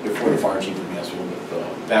well, before the fire chief of Mansfield,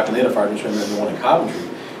 back when they had a fire administrator and the one in Coventry,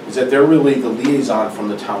 is that they're really the liaison from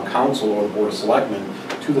the town council or the board of selectmen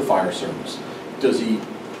to the fire service. Does he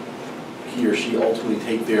or she ultimately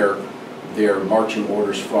take their marching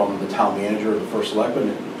orders from the town manager or the first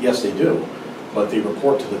selectman? Yes, they do, but they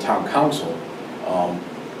report to the town council,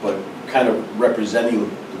 but kind of representing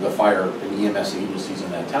the fire and EMS agencies in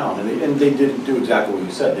that town. And they did do exactly what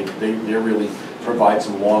you said. They really provide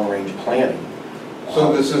some long-range planning.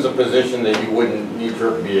 So this is a position that you wouldn't need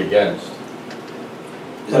to be against?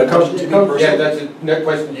 Is that a question to me personally? Yeah, that's a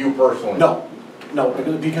question to you personally. No,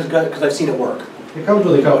 because I've seen it work. It comes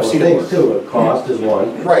with a couple of things too. A cost is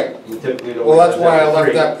one. Right. You typically don't. Well, that's why I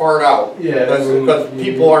left that part out. Yeah, Because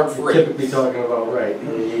people aren't free. You're typically talking about, right,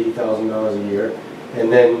 $80,000 a year. And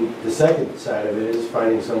then the second side of it is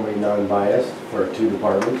finding somebody non-biased for two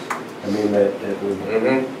departments. I mean, that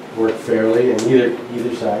would work fairly in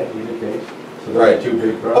either side, either case. So those are two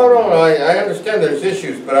big problems. Oh, no, I understand there's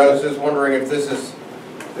issues, but I was just wondering if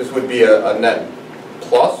this would be a net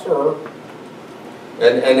plus, or,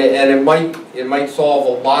 and it might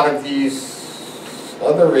solve a lot of these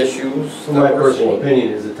other issues. So my personal opinion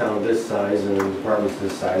is a town this size and departments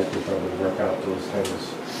this size can probably work out those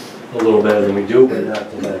things a little better than we do, but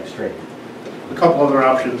not to that extreme. A couple other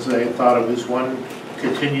options I thought of is, one,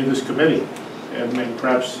 continue this committee, and then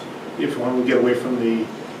perhaps if one would get away from the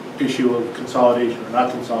issue of consolidation or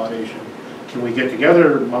not consolidation, can we get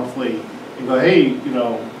together monthly and go, hey, you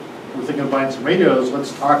know, we're thinking of buying some radios,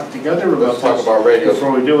 let's talk together about Let's talk this about radios.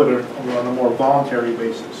 before we do it on a more voluntary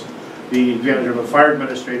basis. The advantage of a fire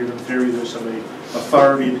administrator, in theory, there's some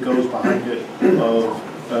authority that goes behind it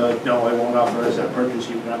of, no, I won't authorize that purchase,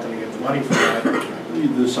 you're not gonna get the money for that.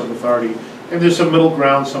 There's some authority, and there's some middle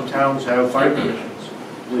ground, some towns have fire commissions.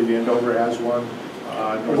 I believe Andover has one,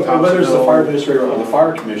 North Whether it's the Thompsonville. fire administrator or the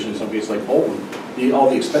fire commission, in some cases like Bolton, all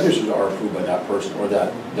the expenditures are approved by that person or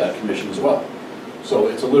that commission as well. So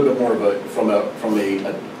it's a little bit more of a, from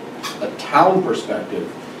a town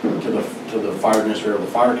perspective to the fire administrator or the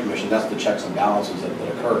fire commission, that's the checks and balances that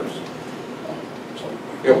occurs. So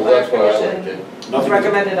Yeah, well, that's what I Fire liked it. It's nothing-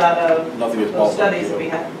 recommended out of Nothing is those ballpark, studies you know. that we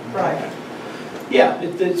had prior. Yeah,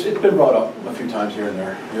 it's been brought up a few times here and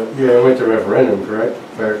there. Yep. Yeah, it went to referendum, correct?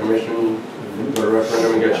 Fire commission, go to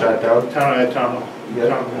referendum and get shot down? Town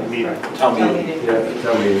Yeah. meeting. Town meeting. Yeah,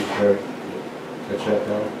 tell me, got shot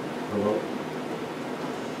down, or vote.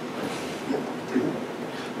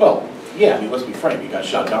 Well, yeah, I mean, let's be frank, he got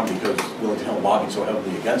shot down because Willington Hill lobbied so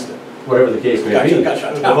heavily against it. Whatever the case may be. Got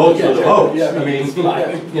shot The down. votes are the votes. Yeah, I mean, it's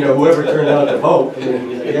fine. you know, whoever turned out to vote, I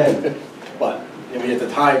mean, again, But, I mean, at the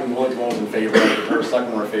time, Willington was in favor of it, the Board of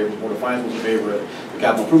Selectmen were in favor, the Board of Finance was in favor of it, the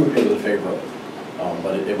Capital Improvement Committee was in favor of it.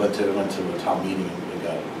 But it went to a town meeting and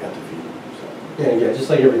got defeated, so. yeah, just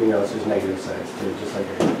like everything else, there's negative sides to it, just like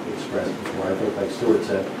I expressed before. I think, like Stuart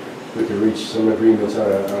said, we could reach some agreements on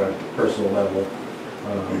a personal level,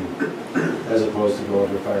 as opposed to going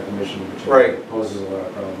to a fire commission, which Right. poses a lot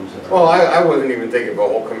of problems. Well, I wasn't even thinking of a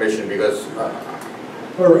whole commission because,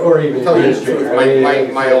 Or even tell you the truth, administrator. I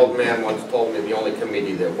mean, my old man once told me the only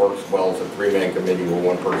committee that works well is a three-man committee where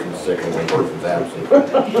one person's sick and one person's absent.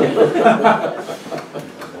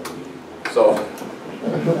 So,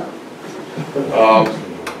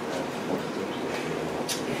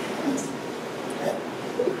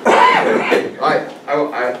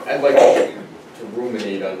 I'd like to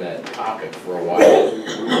ruminate on that topic for a while.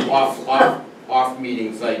 Off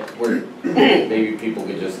meeting site where maybe people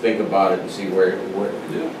could just think about it and see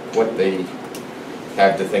what they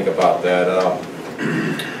have to think about that.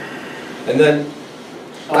 And then,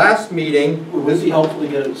 last meeting, Would it be helpful to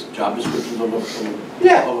get job descriptions of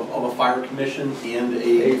a fire commission and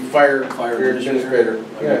a a fire administrator? administrator,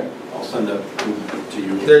 yeah. I'll send that to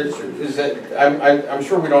you. I'm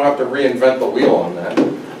sure we don't have to reinvent the wheel on that.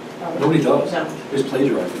 Nobody does. No. It's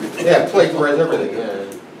plagiarizing. Yeah, plagiarize everything, yeah.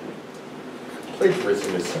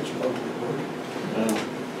 Plagiarism is such a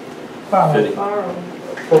fitting. Borrow.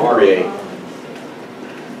 Appropriate.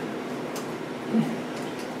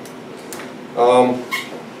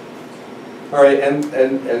 All right,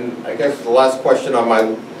 and I guess the last question on my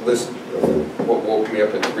list, what woke me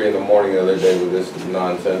up at 3 in the morning the other day with this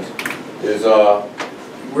nonsense, is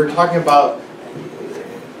we're talking about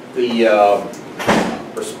the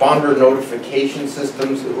responder notification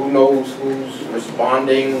systems, who knows who's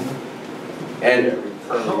responding, and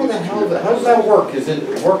how does that work? Is it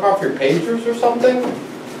work off your pagers or something?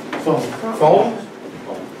 Phone?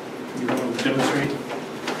 You want to demonstrate?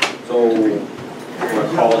 So, when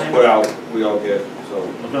a call is put out, we all get, so,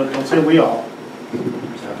 Don't say we all.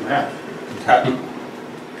 Just have to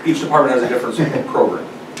have. each department has a different program.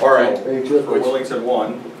 All right. So, for Willington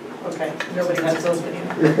one, Okay, nobody has those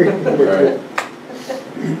videos. All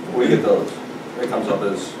right. we get those. It comes up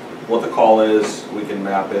as what the call is, we can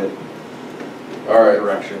map it, All right.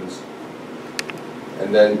 directions.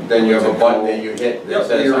 And then you have a button that you hit that Yep,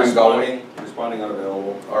 says you're ongoing. Responding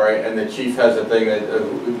unavailable. All right, and the chief has a thing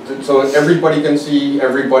that, so everybody can see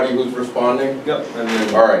everybody who's responding? Yep, and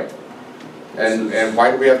then. All right. And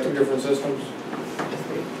why do we have two different systems?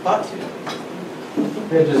 Bought to.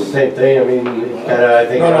 Yeah, just the same thing, I mean, kinda, I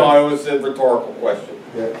think. No, it was a rhetorical question.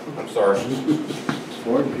 Yeah. I'm sorry.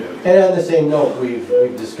 And on the same note, we've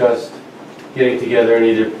discussed getting together and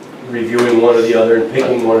either reviewing one or the other and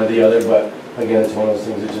picking one or the other, but again, it's one of those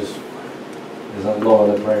things that just is low on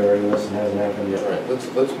the priority list and hasn't happened All yet. right,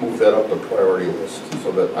 let's move that up the priority list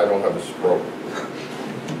so that I don't have a stroke.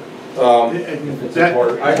 It's That,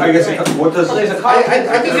 important. I guess, what does? Well, there's a I call. just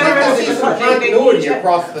like to see some continuity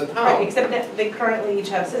across the Right, town. except that they currently each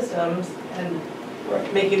have systems, and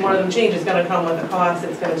Right. making one of them change is gonna come with a cost,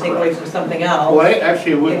 it's gonna take away from something else. well,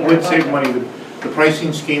 actually, it would save money. The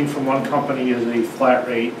pricing scheme from one company is a flat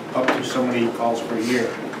rate up to so many calls per year.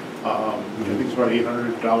 I think it's about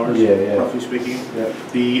 $800, Yeah. roughly speaking. Yeah.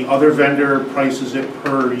 The other vendor prices it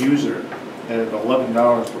per user at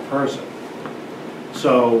 $11 per person.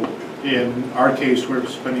 So in our case, we're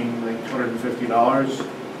spending like $250,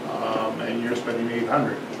 and you're spending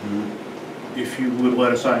 $800. If you would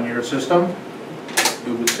let us on your system, it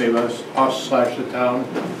would save us slash the town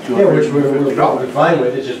Yeah, which we're $250. probably fine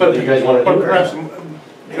with, it's just what you guys wanna do. But perhaps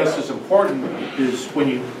just as important is when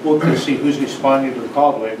you look to see who's responding to the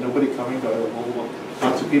call, do I have nobody coming, do I have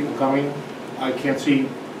lots of people coming? I can't see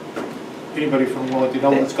anybody from Willington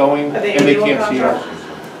Hill that's going, Are they and they annual can't see us. contracts?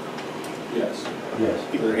 Yes, Yes,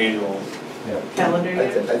 they're annual. Calendar I year?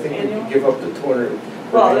 think we Annual? could give up the 200,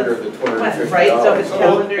 Well, remainder of the $250. right, so if it's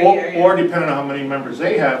calendar year, yeah. Or depending on how many members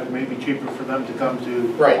they have, it may be cheaper for them to come to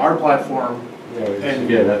Right. our platform, yeah, we just, And-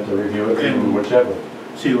 again, have to review it and and- whichever.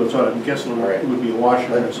 see what's on. I'm guessing Right. it would be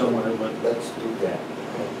Washington or somewhere, but Let's do that.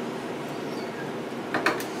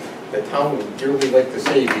 The town would dearly like to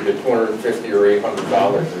save either $250 or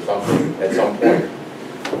 $800 or something at some point.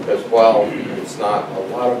 Because, well, it's not a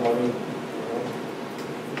lot of money.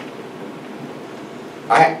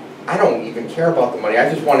 I don't even care about the money, I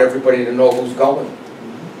just want everybody to know who's going.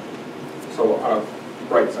 So,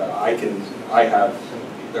 right, so I have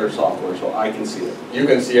their software, so I can see it. You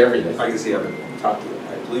can see everything. I can see everything. Talk to you.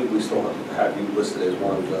 I believe we still have you listed as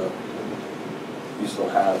one of the, you still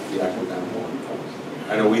have the active 911.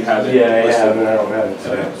 I know we have it Yeah, I listed. have, and I don't have it.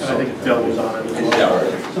 and I think Dell was on it as well.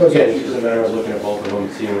 Yeah. So again, it's just a matter of looking at both of them,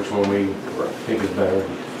 seeing which one we Right. think is better,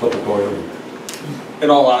 flip a coin. In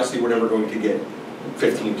all honesty, we're never going to get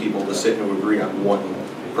 15 people to sit and agree on one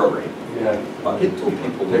program. Yeah. But get two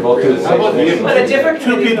people. to They both do agree the on same one. thing. But a different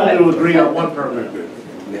Two committee, people but- to agree on one program.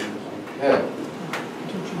 Yeah.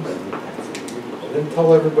 And then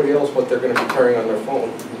tell everybody else what they're gonna be carrying on their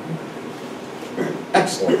phone.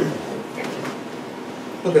 Excellent.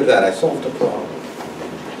 Look at that, I solved a problem.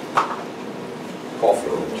 Call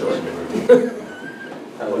for enjoyment.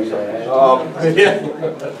 Yeah.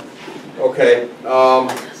 Okay,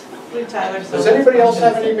 Tyler, does anybody else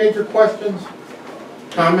have any major questions,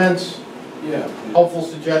 comments, Yeah. helpful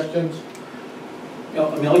suggestions? Yeah,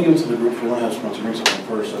 I mean, I'll give it to the group if we want to have someone to bring something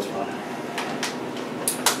first, that's fine.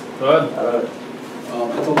 Good.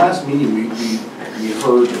 At the last meeting, we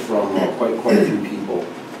heard from quite a few people.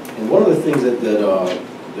 And one of the things that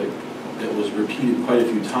was repeated quite a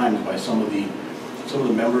few times by some of the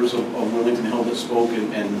members of Willington Hill that spoke,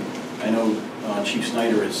 and I know Chief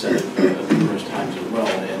Snyder has said it numerous times as well.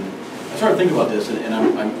 And I started thinking about this, and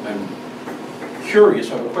I'm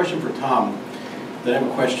curious. I have a question for Tom, then I have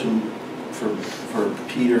a question for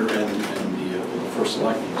Peter and the first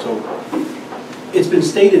selectman. So it's been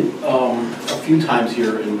stated a few times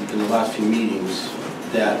here in the last few meetings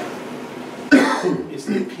that it's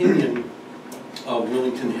the opinion of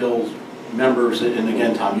Willington Hill's members, and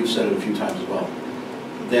again, Tom, you've said it a few times as well,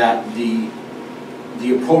 that the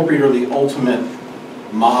appropriate or the ultimate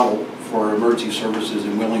model for emergency services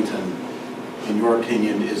in Willington, in your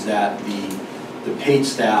opinion, is that the paid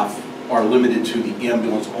staff are limited to the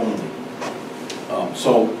ambulance only.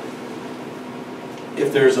 So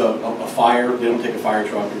if there's a fire, they don't take a fire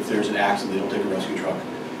truck. If there's an accident, they don't take a rescue truck.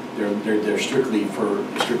 They're strictly for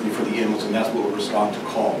the ambulance, and that's what will respond to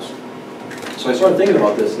calls. So I started thinking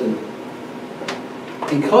about this, and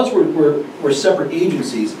because we're separate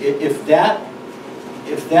agencies, if that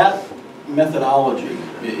methodology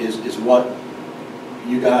is what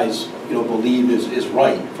you guys believe is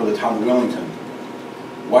right for the town of Willington,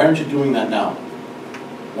 why aren't you doing that now?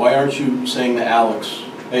 Why aren't you saying to Alex,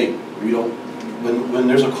 hey, we don't, when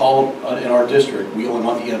there's a call in our district, we only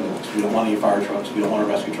want the ambulance. We don't want any fire trucks. We don't want a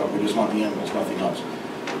rescue truck. We just want the ambulance, nothing else.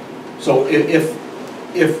 So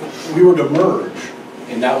if we were to merge,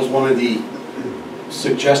 and that was one of the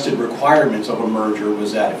suggested requirements of a merger,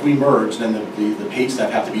 was that if we merge, then the paid staff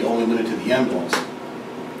have to be only limited to the ambulance.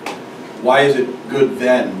 Why is it good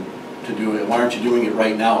then to do it? Why aren't you doing it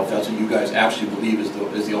right now if that's what you guys actually believe is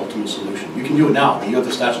the ultimate solution? You can do it now. I mean, you have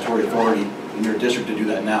the statutory authority in your district to do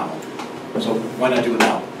that now. So why not do it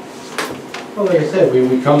now? Well, like I said,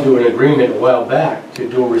 we come to an agreement a while back to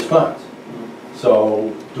dual response.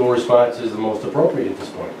 So dual response is the most appropriate at this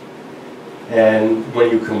point. And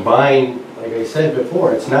when you combine, like I said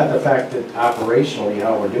before, it's not the fact that operationally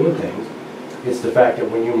how we're doing things, it's the fact that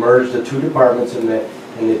when you merge the two departments and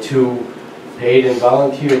the two paid and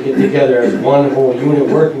volunteer get together as one whole unit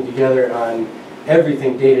working together on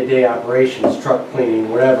everything, day-to-day operations, truck cleaning,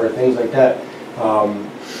 whatever, things like that,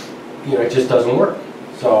 it just doesn't work.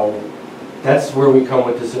 So that's where we come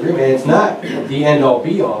with this agreement. And it's not the end-all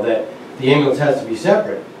be-all that the ambulance has to be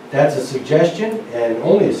separate. That's a suggestion, and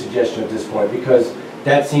only a suggestion at this point, because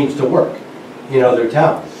that seems to work in other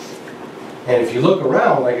towns. And if you look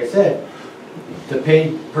around, like I said, the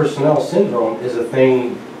paid personnel syndrome is a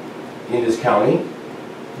thing in this county,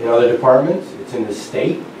 in other departments, it's in the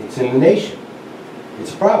state, it's in the nation.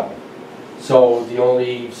 It's a problem. So the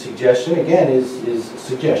only suggestion, again, is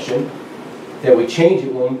suggestion, that we change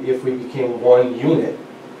it if we became one unit,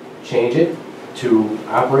 change it to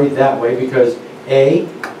operate that way, because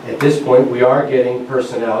at this point, we are getting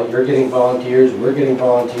personnel, you're getting volunteers, we're getting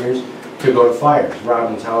volunteers to go to fires,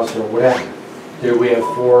 Robin's house or whatever. There we have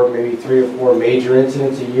maybe 3 or 4 major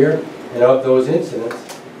incidents a year, and of those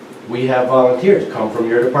incidents, we have volunteers, come from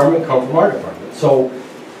your department, come from our department. So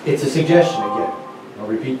it's a suggestion again, I'll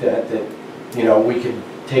repeat that we could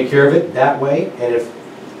take care of it that way, and if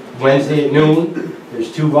Wednesday at noon,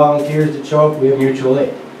 there's 2 volunteers that show up, we have mutual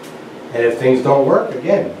aid. And if things don't work,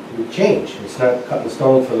 again, we change. It's not cut in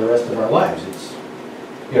stone for the rest of our lives.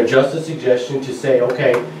 It's just a suggestion to say,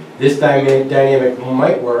 okay, this dynamic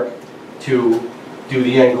might work to do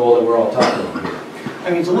the end goal that we're all talking about here. I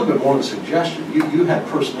mean, it's a little bit more of a suggestion. You had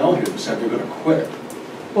personnel here that said they're going to quit.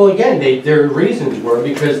 Well, again, their reasons were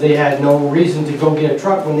because they had no reason to go get a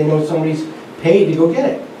truck when they know somebody's paid to go get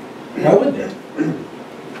it. Why would they?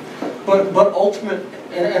 But ultimate,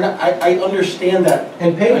 and I understand that.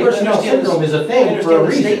 And paid personnel syndrome is a thing for a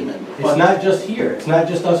reason. Statement, it's not just here. It's not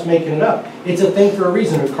just us making it up. It's a thing for a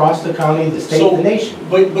reason across the county, the state, the nation.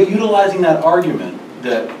 But utilizing that argument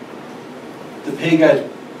that the pay guys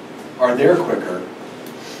are there quicker,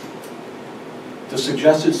 the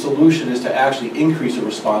suggested solution is to actually increase the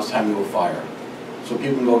response time to a fire, so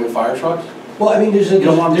people can go get fire trucks? Well, I mean, there's a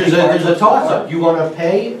toss-up. toss-up. You want to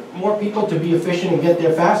pay more people to be efficient and get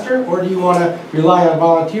there faster, or do you want to rely on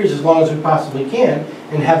volunteers as long as we possibly can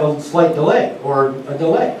and have a slight delay or a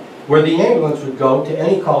delay? Where the ambulance would go to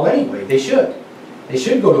any call anyway. They should. They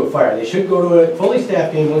should go to a fire. They should go to a fully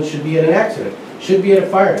staffed ambulance, should be at an accident, should be at a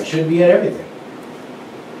fire, it should be at everything.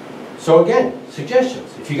 So again,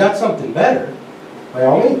 suggestions. If you got something better, by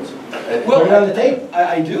all means, put it on the table.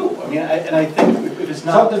 I do. I mean, and I think if it's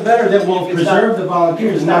not... Something better that will preserve the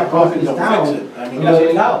volunteers and not cost us down $1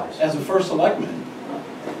 million. As a first selectman,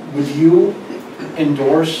 would you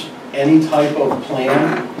endorse any type of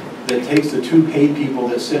plan that takes the 2 paid people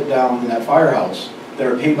that sit down in that firehouse that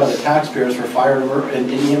are paid by the taxpayers for fire and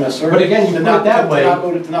EMS service? But again, you put it that way.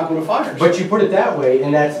 To not go to fires. But you put it that way,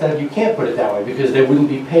 and you can't put it that way, because they wouldn't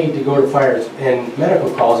be paid to go to fires and medical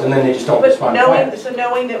calls, and then they just don't respond to fires. So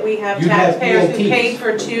knowing that we have You'd have taxpayers who EMTs. paid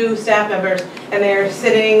for 2 staff members, and they're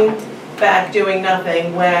sitting back doing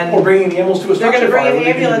nothing when... Or bringing the ambulance to a They're structure gonna fire. bring the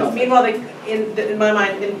ambulance, meanwhile, in my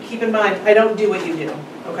mind, and keep in mind, I don't do what you do,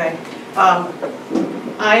 okay?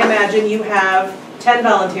 I imagine you have 10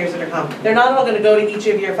 volunteers that are coming. They're not all gonna go to each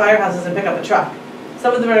of your firehouses and pick up a truck.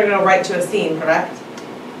 Some of them are gonna go right to a scene, correct?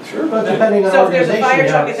 Sure. But depending on So if there's a organization, fire you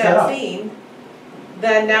truck have it at set that up. scene,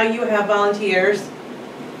 then now you have volunteers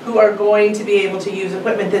who are going to be able to use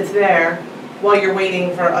equipment that's there while you're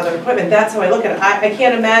waiting for other equipment. That's how I look at it. I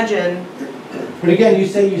can't imagine. But again, you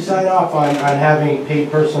say you sign off on having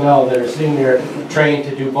paid personnel that are sitting there trained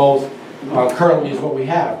to do both, currently is what we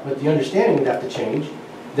have. But the understanding would have to change,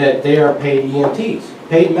 that they are paid EMTs,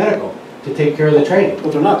 paid medical, to take care of the training.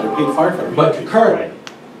 But they're not, they're paid firefighters. But currently.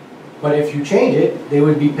 But if you change it, they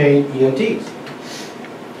would be paid EMTs.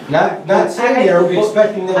 Not sitting there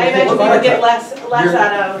expecting them to I take a imagine we fire would get truck. less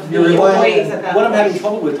out of the you're relying on- employees at that What I'm having point.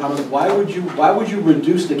 trouble with, Tom, is why would you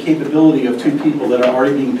reduce the capability of 2 people that are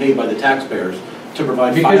already being paid by the taxpayers to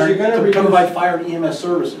provide Because fire, you're gonna to reduce- provide fire and EMS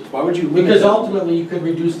services? Why would you limit Because them? ultimately, you could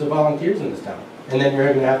reduce the volunteers in this town, and then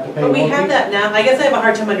you're gonna have to pay more But we people. have that now. I guess I have a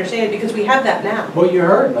hard time understanding because we have that now. Well, you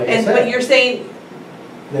heard, like I And, but said, you're saying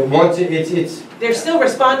that once it's, they're still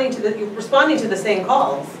responding to the same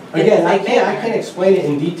calls. in the again, I same can't manner. explain it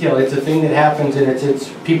in detail, it's a thing that happens, and it's,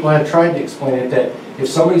 people have tried to explain it, that if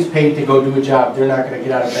somebody's paid to go do a job, they're not gonna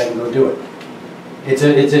get out of bed and go do it. It's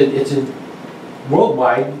a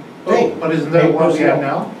worldwide thing. But isn't that what we have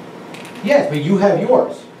now? Yes, but you have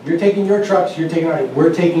yours. You're taking your trucks, you're taking ours,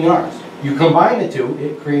 we're taking ours. You combine the 2,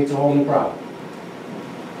 it creates a whole new problem.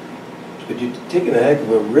 But you're taking a heck of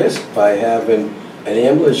a risk by having an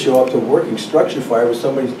ambulance show up to a working structure fire where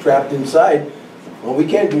somebody's trapped inside. Well, we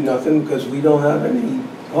can't do nothing because we don't have any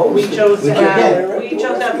hose. We chose to can't get have, it we to chose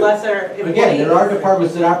to have rescue. lesser employees. Again, there are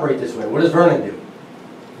departments that operate this way. What does Vernon do?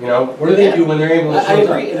 You know, what do they do when their ambulance I shows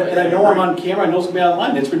up? agree, and I know I'm on camera, I know it's gonna be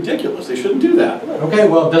online, it's ridiculous, they shouldn't do that. Okay,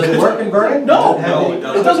 well, does it work in Vernon? No, Have no, they- it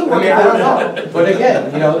doesn't. It doesn't I work mean, in I don't Vernon. know. But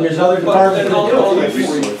again, you know, there's other departments that do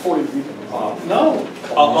it. No.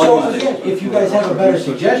 So again, if you guys have a better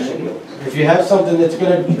suggestion, if you have something that's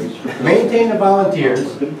gonna maintain the volunteers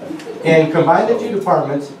and combine the 2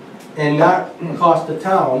 departments and not cost the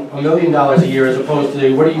town $1 million a year as opposed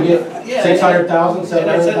to, what do you get? Yeah, 600,000, And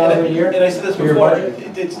I said- 700,000 a year? And I said this for your before,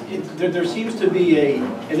 budget? there seems to be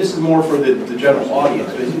and this is more for the general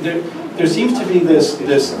audience, but there seems to be this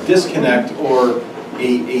disconnect or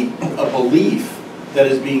a belief that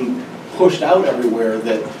is being pushed out everywhere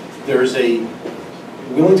that there's a,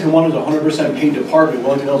 Willington one is a 100% paid department,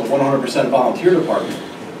 Willington Hills is a 100% volunteer department.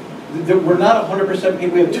 We're not 100%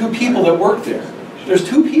 paid, we have 2 people that work there. There's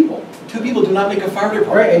 2 people. 2 people do not make a fire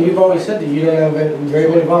department. Right, and you've always said that you don't have very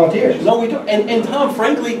many volunteers. No, we don't, and Tom,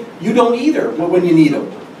 frankly, you don't either when you need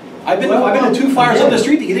them. I've been to 2 fires up the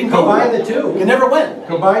street that you didn't go. Combine the 2. You never went.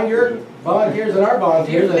 Combine your volunteers and our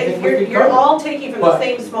volunteers, I think we could You're cover. all taking from the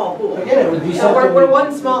same small pool. Again, it would be So something. we're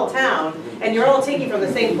one small town, and you're all taking from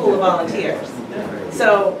the same pool of volunteers.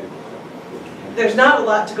 So there's not a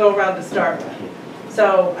lot to go around to start with.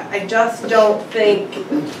 So I just don't think.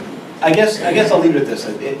 I guess I'll leave it at this.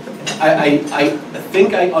 I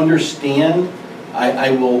think I understand.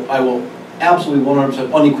 I will absolutely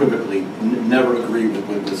 100% unequivocally never agree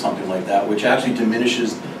with something like that, which actually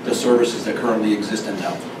diminishes the services that currently exist in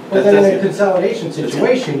town. But then in a consolidation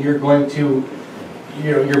situation, you're going to,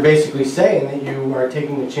 you're basically saying that you are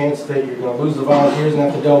taking the chance that you're going to lose the volunteers and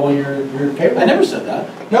have to double your payroll. I never said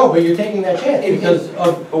that. No, but you're taking that chance because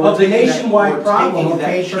of the nationwide problem of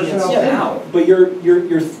paid personnel. Yeah, but your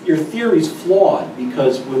theory's flawed,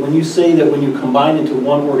 because when you say that when you combine into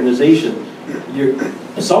one organization, you're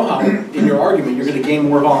somehow in your argument you're going to gain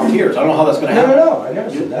more volunteers. I don't know how that's going to happen. No, I never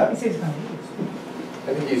said that.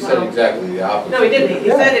 I think you said exactly the opposite. No, he didn't. He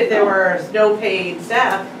said if there were no paid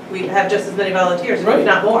staff, we'd have just as many volunteers, Right. if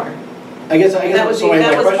not more. I guess That was so my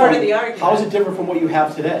that was question part of is, the argument. how is it different from what you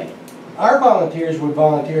have today? Our volunteers would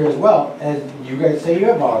volunteer as well, as you guys say you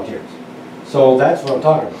have volunteers. So that's what I'm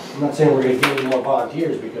talking about. I'm not saying we're going to give you more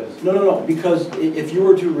volunteers because. No, because if you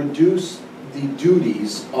were to reduce the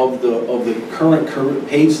duties of the current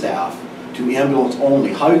paid staff to ambulance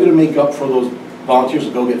only, how are you going to make up for those volunteers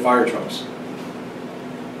to go get fire trucks?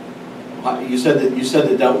 You said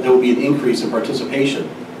that there would be an increase in participation.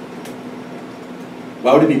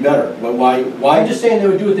 Why would it be better? Why? I'm just saying they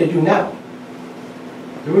would do what they do now.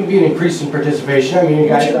 There wouldn't be an increase in participation. I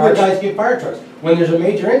mean, our guys get fire trucks. When there's a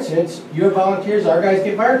major incident, you have volunteers, our guys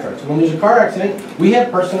get fire trucks. When there's a car accident, we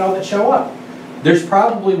have personnel that show up. There's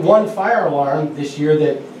probably 1 fire alarm this year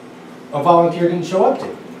that a volunteer didn't show up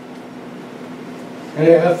to. And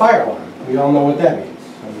a fire alarm, we all know what that means.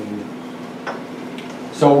 I mean,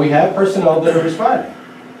 so we have personnel that are responding.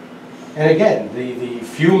 And again, the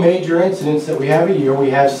few major incidents that we have a year, we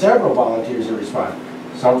have several volunteers that respond.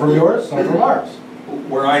 Some from yours, some from ours.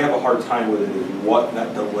 Where I have a hard time with it is what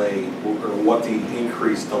that delay, or what the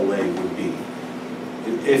increased delay would be.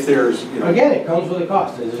 If there's, Again, it comes with a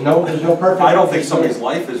cost. There's no perfect. I don't think somebody's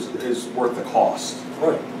life is worth the cost.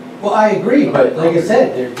 Right. Well, I agree, but like I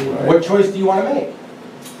said, what choice do you want to make?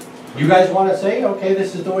 You guys want to say, okay,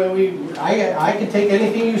 this is the way I can take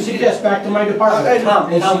anything you suggest back to my department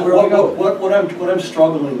Tom, and see where we go. what I'm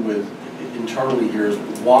struggling with internally here is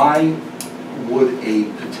why would a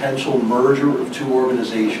potential merger of 2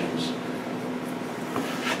 organizations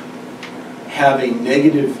have a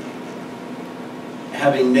negative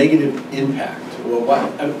impact? Well,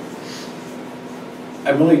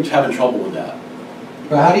 I'm really having trouble with that.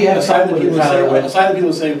 But how do you have Aside trouble the with people Tyler with? aside the people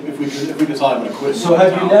that say if we decide I'm going to quit. So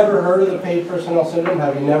have you never heard of the paid personnel syndrome?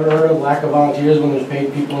 Have you never heard of lack of volunteers when there's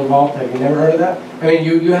paid people involved? Have you never heard of that? I mean,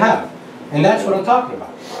 you have, and that's what I'm talking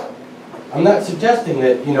about. I'm not suggesting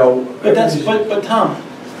that But Tom,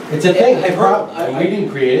 it's a thing. It's I've a heard- problem. And we didn't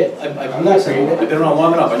create it. I'm not creating I've it. been around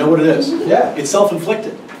long enough. I know what it is. Yeah. It's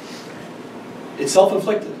self-inflicted. It's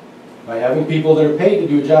self-inflicted. By having people that are paid to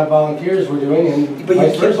do a job volunteers we're doing, and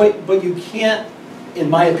vice versa. But you can't, in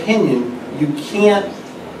my opinion, you can't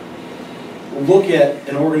look at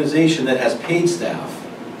an organization that has paid staff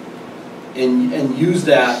and use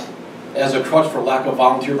that as a crutch for lack of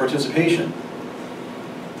volunteer participation.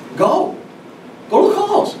 Go to the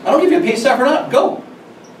calls. I don't give you a paid staff or not. Go.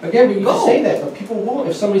 Again, but you Go. can say that, but people won't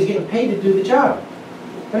if somebody's getting paid to do the job.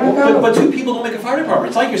 They're not going. But 2 people don't make a fire department.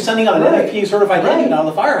 It's like you're sending out an Right. NFPA certified Right. agent out of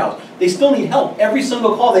the firehouse. They still need help. Every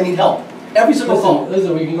single call, they need help. Every single call.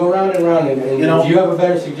 Listen, we can go round and round, and You know- if you have a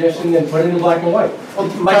better suggestion, then put it in black and white. Well,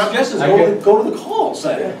 my suggestion is go to the calls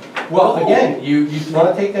then. Well, again, you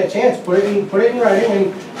want to take that chance, put it in writing,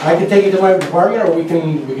 and I can take it to my department, or we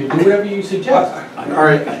can do whatever you suggest. All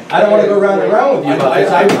right. I don't want to go round and round with you about this.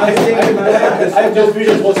 I'm thinking about it. I have just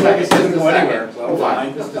visions what's Just next. a second. Hold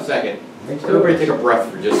on, just a second. Everybody take a breath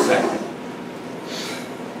for just a second.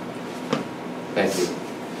 Thank you.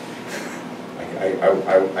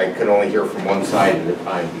 I can only hear from one side at a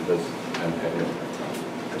time because I'm having.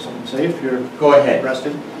 Something safe, you're Go ahead.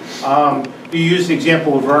 rested. You used the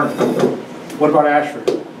example of Vernon. What about Ashford?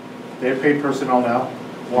 They have paid personnel now.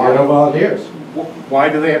 There are no volunteers. Why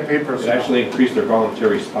do they have paid It personnel? actually increased their volunteer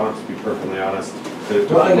response, to be perfectly honest.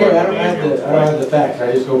 Well, again, I don't have the facts,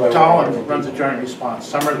 I just go by. Tallinn runs a joint response,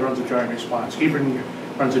 Summers runs a joint response, Hebron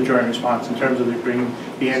runs a joint response in terms of they bring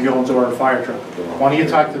the ambulance or a fire truck. Why don't you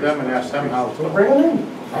talk to them and ask them how it's Well, going? bring it in.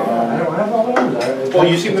 I don't have all the numbers. Well,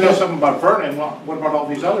 you seem to know something about Vernon, well, what about all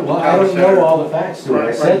these other Well, towns? I don't that are- know all the facts to it,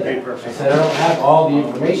 I said that. I said I don't have all the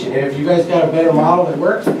information, and if you guys got a better model that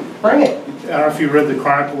works, bring it. I don't know if you read the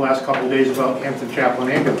Chronicle the last couple of days about Hampton Chaplain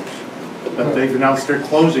Ambulance, but they've announced they're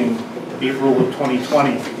closing April of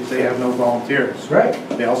 2020 because they have no volunteers. Right.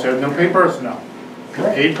 They also have no paid personnel.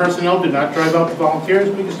 Right. Paid personnel did not drive out the volunteers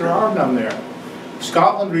because there are none there.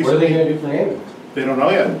 Scotland What are they recently, gonna do for the ambulance? they don't know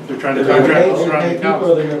yet, they're trying to They're gonna contract pay, with they're gonna pay surrounding people, or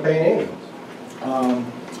towns. they're gonna pay an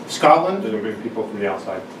ambulance. Scotland, They're gonna bring people from the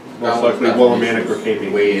outside. Now, Most likely that's Willimantic or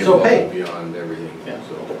KB. Way So above pay. and beyond everything, Yeah.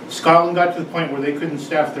 so. Scotland got to the point where they couldn't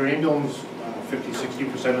staff their ambulance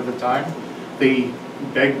 50–60% of the time. They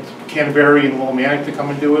begged Canterbury and Willimantic to come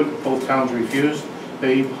and do it, both towns refused.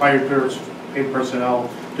 They hired paid personnel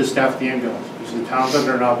to staff the ambulance, because the towns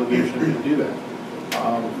under an obligation to do that.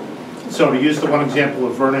 So to use the one example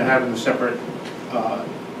of Vernon having a separate,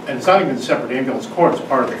 and it's not even a separate ambulance corps, it's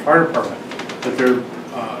part of the fire department, but they're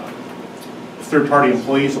third-party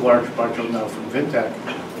employees, a large bunch of them now from Vintech.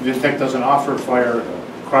 Vintech doesn't offer fire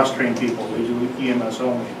cross-trained people, they do EMS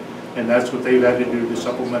only. And that's what they've had to do to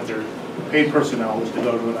supplement their paid personnel, is to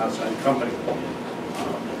go to an outside company.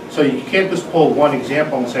 So you can't just pull one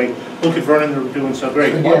example and say, look at Vernon, they're doing so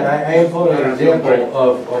great. Again, I am pulling an example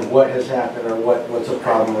of what has happened, or what's a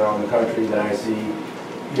problem around the country that I see,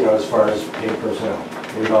 you know, as far as paid personnel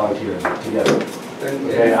and volunteers together.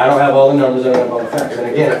 Okay, I don't have all the numbers, I don't have all the facts.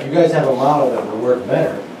 And again, if you guys have a model that would work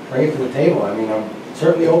better, bring it to the table. I mean, I'm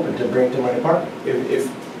certainly open to bring it to my department.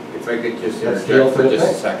 If I could just That's the interject for ultimate just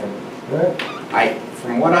a thing. second. Right?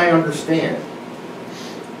 From what I understand,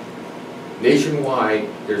 nationwide,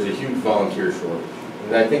 there's a huge volunteer shortage.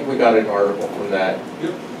 And I think we got an article from that,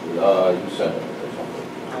 Yep. you sent it or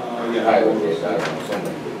something. Yeah. I don't know,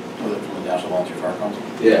 something. From the National Volunteer Fire Council.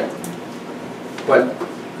 Yeah. But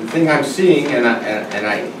the thing I'm seeing,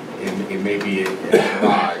 it may be a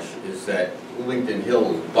mirage, is that Willington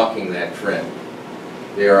Hill is bucking that trend.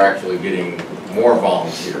 They are actually getting more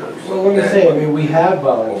volunteers. Well, let me say, I mean, we have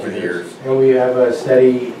volunteers. Over the years. And we have a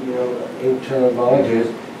steady, you know, internal volunteers.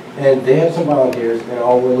 And they have some volunteers, and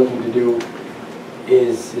all we're looking to do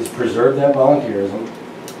is preserve that volunteerism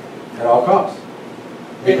at all costs.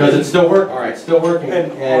 Because it's still working, All right. it's still working,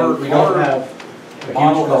 And and we don't our have a huge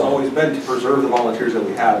Model has goal. always been to preserve the volunteers that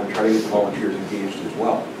we have and try to get the volunteers engaged as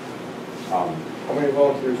well. How many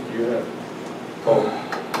volunteers do you have? Total?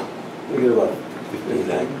 We get about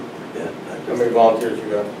 59, yeah. How many volunteers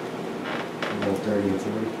you got? About 30 or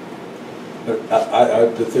 40. But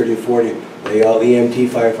out to 30 or 40, they all EMT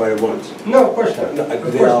firefighter ones. No, of course not. No, Of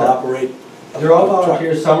they course all not. operate. They're all a truck.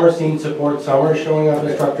 volunteers, some are scene support, some are showing up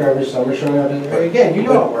as truck drivers, some are showing up as, again, you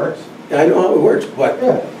know how it works. I know how it works, but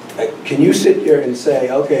Yeah. can you sit here and say,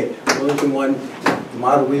 okay, Willington one, the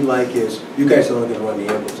model we like is, you guys are not gonna run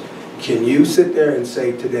the ambulance. Can you sit there and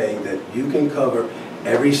say today that you can cover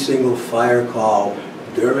every single fire call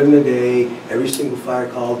during the day, every single fire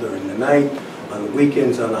call during the night, on the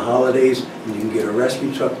weekends, on the holidays, and you can get a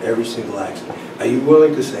rescue truck to every single accident? Are you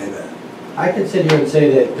willing to say that? I could sit here and say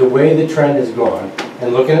that the way the trend has gone,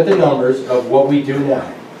 and looking at the numbers of what we do now,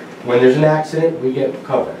 when there's an accident, we get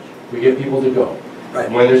coverage, we get people to go. Right.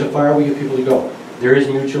 When there's a fire, we get people to go. There is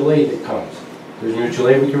mutual aid that comes. There's mutual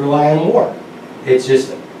aid, we can rely on more. It's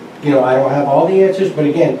just, you know, I don't have all the answers, but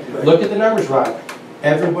again, Right. look at the numbers, Ron.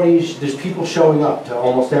 Everybody, there's people showing up to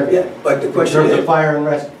almost Yeah, everything. but the In question terms of is, fire and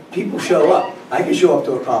rescue. people show up. I can show up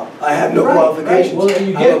to a call. I have no Right, qualifications. right. Well,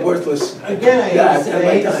 you I'm get- a worthless Again, I guy.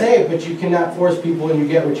 hate to say it, but you cannot force people and you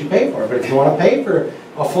get what you pay for. But if you want to pay for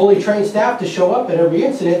a fully trained staff to show up at every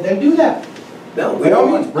incident, then do that. No, we By all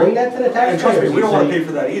don't means, want. bring that to the And trust me, taxpayers. we don't want to and pay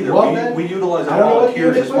for that either. Well, then, We utilize I our don't know what the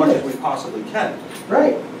volunteers as difference much is. as we possibly can. say,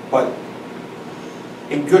 right, But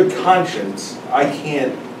in good conscience, I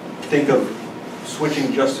can't think of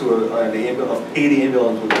switching just to a paid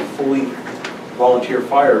ambulance with a fully volunteer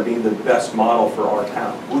fire being the best model for our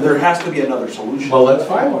town. Well, there has to be another solution. well, let's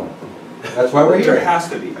find one. That's why we're There here. has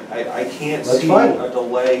to be. I can't Let's see find a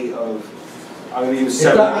delay of, I'm gonna use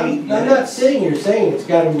It's not- 7, 8 I'm not minutes. sitting here saying it's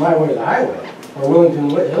got to be my way of the highway, or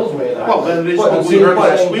Willington Hill's way of the Well, highway. then it is, But what we see, heard but-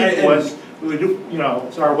 last week and- was, we do, you know,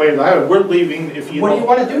 it's our way of the highway, we're leaving if you What do don't you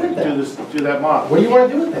want to do with that? do this, do that model. What do you want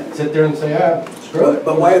to do with that? Sit there and say, screw it.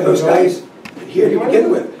 But why are those guys here to begin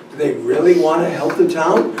with? Do they really want to help the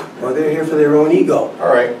town, or they're here for their own ego? All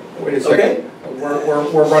right, wait a Okay. second.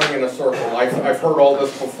 We're running in a circle. I've heard all this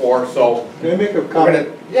before, so Can I make a we're comment?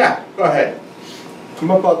 gonna, yeah, go ahead. I'm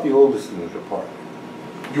about the oldest in the department.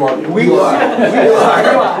 You are.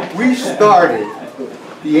 We started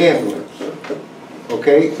the ambulance,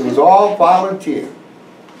 okay? It was all volunteer.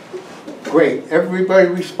 Great, everybody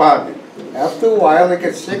responded. After a while, they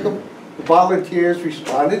got sick of the volunteers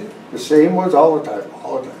responded, the same ones all the time.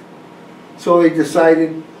 So they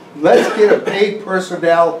decided, let's get a paid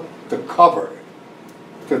personnel to cover it,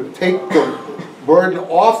 to take the burden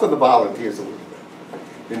off of the volunteers a little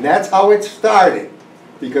bit. And that's how it started,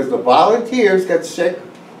 because the volunteers got sick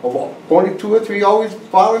of only 2 or 3 always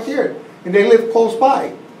volunteered, and they lived close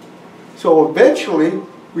by. So eventually,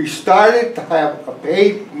 we started to have a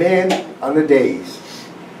paid man on the days.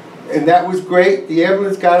 And that was great. The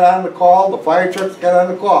ambulance got on the call, the fire trucks got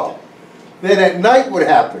on the call. Then at night, what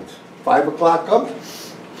happens? 5 o'clock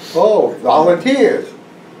comes, oh, volunteers.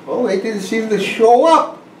 Well, they didn't seem to show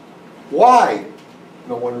up. Why?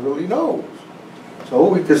 No one really knows. So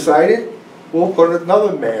we decided we'll put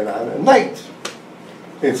another man on at night.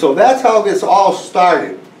 And so that's how this all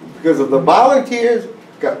started. Because of the volunteers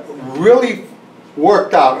got really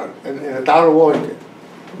worked out in the town of Willington.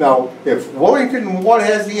 Now, if Willington 1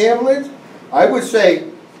 has the ambulance, I would say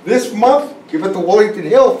this month, give it to Willington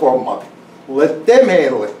Hill for a month. Let them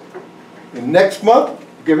handle it. And next month,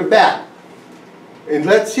 give it back. And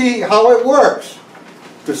let's see how it works.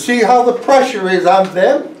 To see how the pressure is on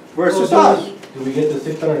them versus us. Do we get the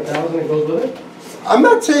 600,000 that goes with it? I'm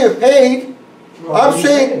not saying paid. I'm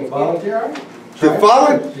saying volunteer.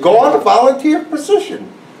 go on the volunteer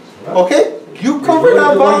position. Okay? You covered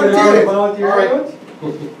our volunteers. All right.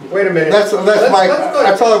 Wait a minute. That's all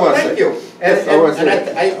I want to say. Thank you. And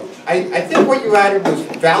I think what you added was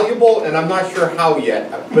valuable, and I'm not sure how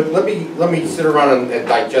yet. But let me sit around and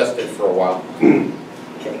digest it for a while.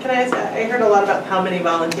 Can I ask, I heard a lot about how many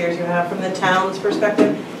volunteers you have from the town's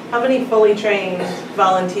perspective. How many fully trained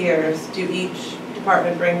volunteers do each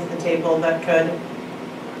department bring to the table that could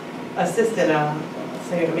assist in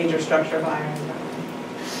say, a major structure fire?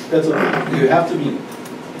 You have to be,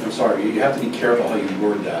 I'm sorry, you have to be careful how you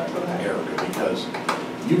word that, Erica, because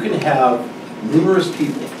you can have numerous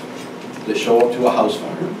people that show up to a house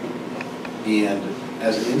fire, and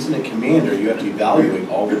as an incident commander, you have to evaluate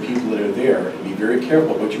all the people that are there and be very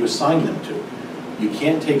careful what you assign them to. You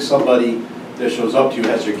can't take somebody that shows up to you,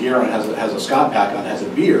 has their gear on, has a Scott pack on, has a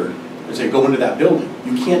beard, and say, go into that building.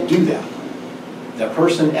 You can't do that. That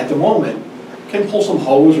person at the moment can pull some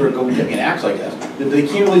hose or go and acts like that. They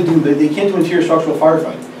can't really do, they can't do interior structural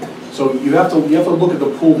firefighting. So you have to look at the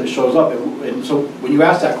pool that shows up. And so when you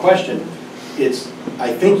ask that question,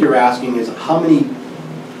 I think you're asking is how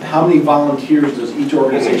many volunteers does each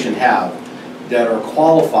organization have that are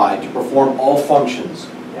qualified to perform all functions?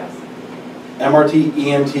 Yes. MRT,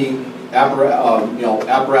 EMT,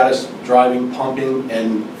 apparatus, driving, pumping,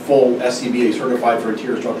 and full SCBA, certified for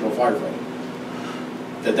interior structural firefighting.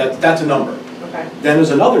 That's a number. Okay. Then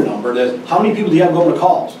there's another number that's how many people do you have going to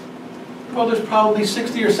calls? Well, there's probably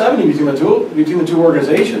 60 or 70 between the two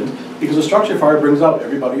organizations, because a structure fire brings out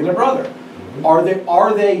everybody and their brother.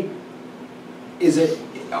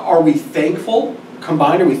 Are we thankful,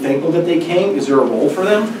 combined, are we thankful that they came? Is there a role for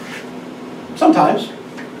them? Sometimes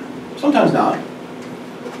not.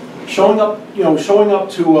 Showing up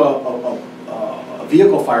to a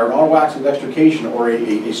vehicle fire, an auto accident extrication, or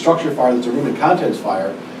a structure fire that's a room and contents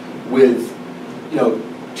fire with,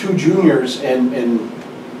 2 juniors and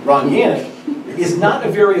Ron Yannick is not a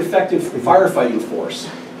very effective firefighting force,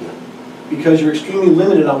 because you're extremely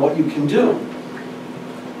limited on what you can do.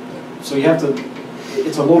 So you have to,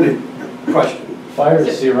 it's a loaded question.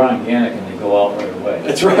 Fires see Ron Gannick and they go out right away.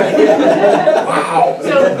 That's right. Wow.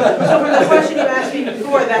 So from the question you asked me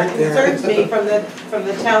before, that concerns me from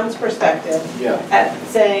the town's perspective. Yeah. At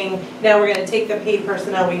saying, now we're going to take the paid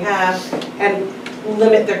personnel we have and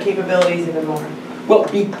limit their capabilities even more. Well,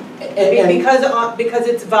 because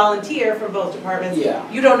it's volunteer from both departments, Yeah.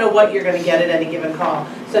 you don't know what you're going to get at any given call.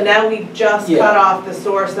 So now we've just Yeah. cut off the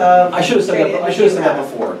source of. I should have said that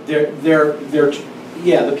before.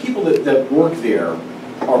 The people that work there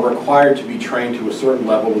are required to be trained to a certain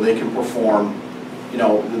level where they can perform,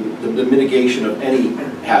 the mitigation of any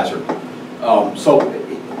hazard. So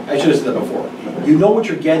I should have said that before. You know what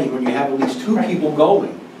you're getting when you have at least 2 people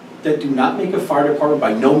going that do not make a fire department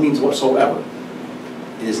by no means whatsoever.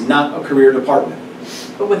 It is not a career department.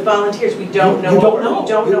 But with volunteers, we don't know. You don't know. We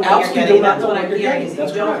don't know You what you're absolutely getting. do not That's know what what I'm you're hearing. getting. Is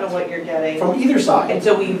That's you don't correct. know what you're getting. From either side. And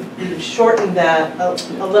so we've shortened that a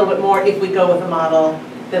little bit more if we go with a model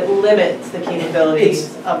that limits the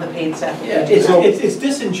capabilities of the paid staff. Yeah, it's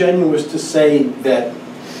disingenuous to say that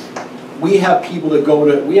we have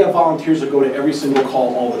volunteers that go to every single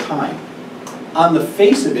call all the time. On the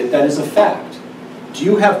face of it, that is a fact. Do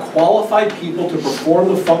you have qualified people to perform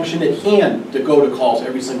the function at hand to go to calls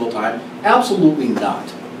every single time? Absolutely not.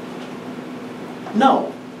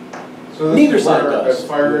 No. So this Neither is side where does. a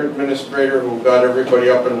fire administrator who got everybody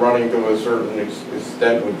up and running to a certain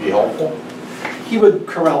extent would be helpful. He would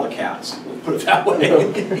corral the cats, put it that way.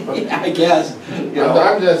 Yeah, I guess. You know.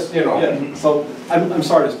 I'm just, you know, Yeah, so I'm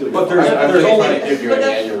sorry to steal your. But there's- I'm there's just only- trying to give you an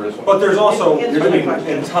aneurysm. But there's also, Answer I my mean, question.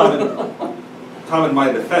 in Tom and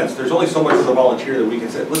my defense, there's only so much as a volunteer that we can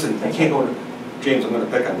say, listen, you can't go to, James, I'm gonna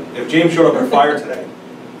pick on you. If James showed up at fire today,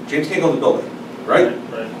 James can't go to the building, right?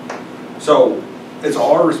 Right. So it's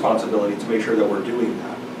our responsibility to make sure that we're doing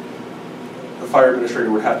that. The fire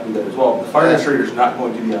administrator would have to do that as well. The fire administrator is not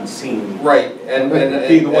going to be on scene. Right, and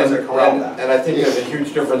Being the ones that corral that. and I think there's a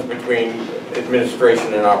huge difference between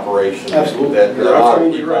administration and operation. Absolutely. That You're a lot of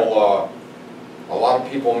absolutely people, a lot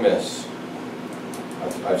of people miss.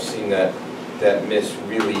 I've seen that miss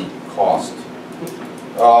really cost.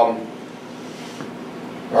 All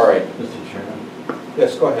right, Mr. Chairman,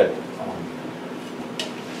 yes, go ahead.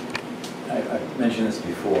 I've mentioned this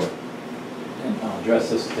before, and I'll address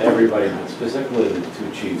this to everybody, but specifically the two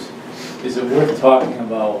chiefs. Is it worth talking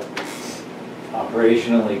about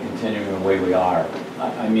operationally continuing the way we are?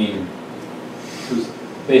 I mean, two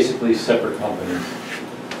basically separate companies.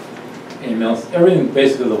 And everything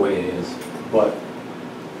basically the way it is, but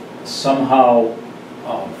somehow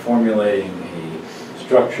formulating a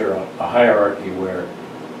structure, a hierarchy where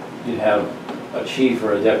you'd have a chief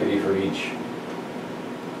or a deputy for each,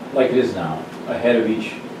 like it is now, a head of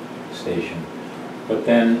each station. But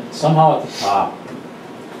then somehow at the top,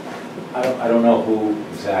 I don't know who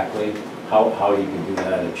exactly, how you could do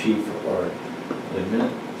that, a chief or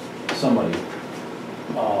somebody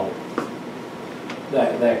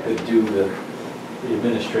that could do the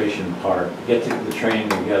administration part, get the training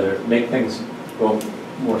together, make things go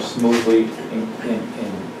more smoothly in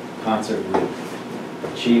concert with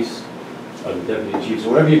the chiefs or the deputy chiefs,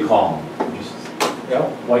 whatever you call them. Just, Yeah.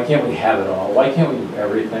 why can't we have it all? Why can't we do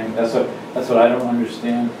everything? That's what I don't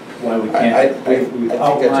understand, why we I can't. think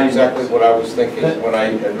that's exactly what I was thinking when I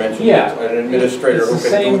had mentioned Yeah. an administrator who It's the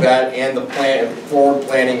could do same- that and the forward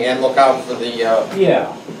planning and look out for the, Yeah,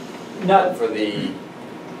 not for the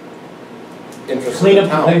interest of clean the up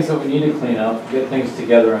the town. things that we need to clean up, get things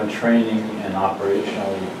together on training and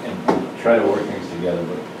operationally, and try to work things together,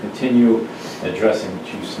 but continue addressing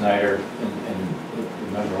Chief Snyder and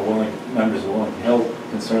members of Willington Hill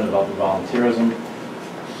concerned about the volunteerism.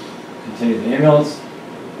 Continue the ambulance,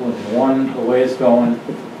 Willington One, the way it's going.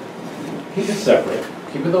 Keep it separate,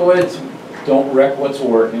 keep it the way it's, don't wreck what's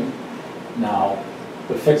working now,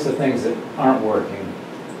 but fix the things that aren't working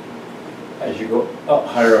as you go up,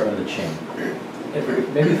 higher up in the chain.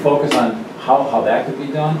 Maybe focus on how that could be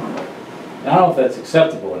done. And I don't know if that's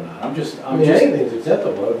acceptable or not, I'm just. Anything's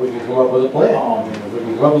acceptable if we can come up with a plan. Oh, If we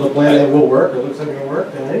can come up with a plan that will work, or looks like it'll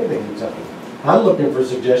work, then anything's acceptable. I'm looking for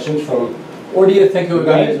suggestions from Or do you think it you would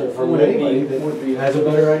guys or be, from would it anybody be, would that be has a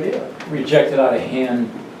better idea. rejected out of hand?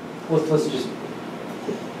 Let's just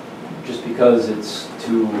because it's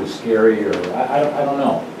too scary, or, I don't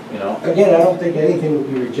know, you know? Again, I don't think anything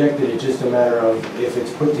would be rejected, it's just a matter of if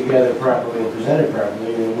it's put together properly and presented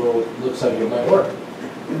properly, and it looks like it might work.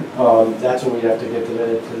 That's when we'd have to get to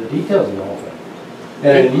the details of the whole thing.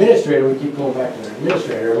 And an administrator, we keep going back to an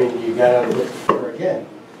administrator, I mean, you gotta look for, again,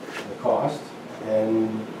 the cost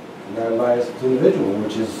and non-biased individual,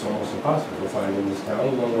 which is almost impossible to find in this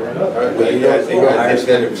town, one way or another. Well, You I think hire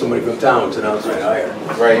that, somebody from town, it's an outside hire.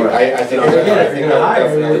 right, I think. Again, if you're gonna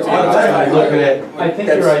hire, it's automatically looking at, I think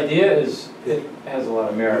your idea it has a lot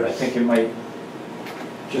of merit. I think it might,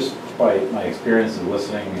 just by my experience of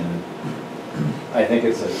listening, and I think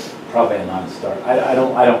it's probably a non-starter. I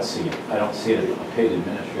don't see it. I don't see it as a paid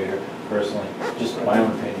administrator personally, just my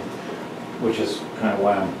own opinion, which is kind of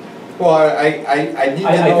why I'm. Well, I need to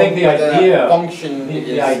I think the know that idea, function the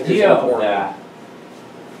is idea of important. that,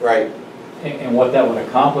 Right, and what that would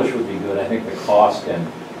accomplish would be good. I think the cost and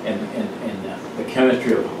the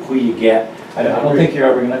chemistry of who you get. I don't think you're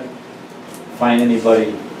ever gonna find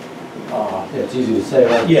anybody. yeah, it's easy to say,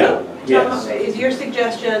 right? Yeah. Tom, Yes. is your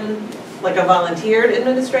suggestion like a volunteered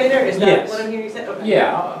administrator? Is that Yes. what I'm hearing you say? Okay.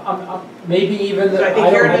 Yeah, maybe even, So I I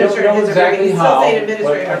think your don't administrator know is a exactly very, still how, say but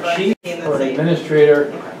administrator, a but chief in the or an same.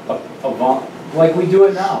 administrator, like we do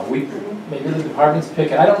it now. Maybe the departments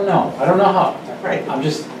pick it, I don't know how. Right. I'm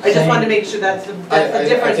just I just wanted to saying, make sure that's the I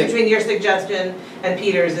difference think- between your suggestion and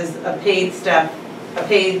Peter's is a paid staff, a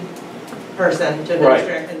paid person to Right.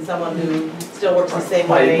 administer and someone who still works the same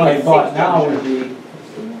way. my same thought now structure. would be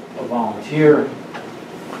a volunteer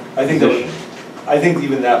I think that, position. I think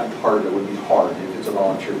even that part of it would be hard if it's a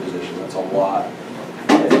volunteer position, that's a lot.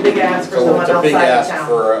 It's a big ask for So someone it's a big outside of ask town.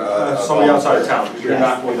 for a Somebody outside of volunteer. town, because you're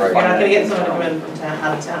not going to Right. You're find not gonna get that. someone to come in from town,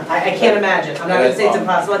 out of town. I can't imagine. I'm not gonna say it's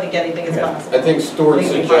impossible. I think anything is possible. I think Stuart's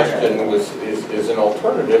Anything suggestion is an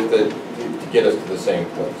alternative to get us to the same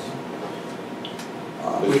place.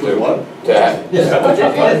 Which was what? To have- This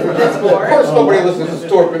Of board, course, nobody listens to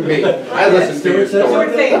Stuart but me. I listen to you, Stuart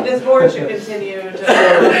Stuart. saying this board should continue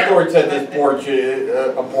to. Stuart said this board should,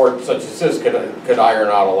 a board such as this could iron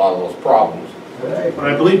out a lot of those problems. Right. But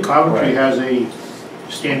I believe Coventry has a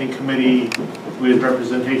standing committee with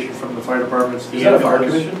representation from the fire departments, the Is that a fire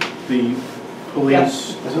ambulance, commission? the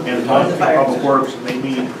police, and The fire public works, and they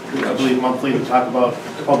meet, I believe, monthly to talk about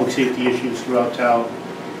public safety issues throughout town.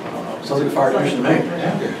 Sounds like a fire commission to me.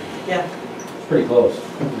 Yeah. It's pretty close.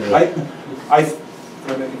 Can I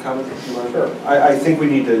make a comment? if you want? Sure. I think we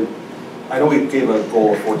need to, I know we gave a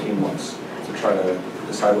goal of 14 months to try to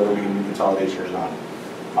decide whether we can do consolidation or not.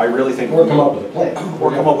 I really think. Or come up with a plan. Or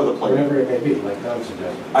come up with a plan. Whatever it may be, like Tom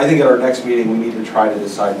suggested. I think at our next meeting, we need to try to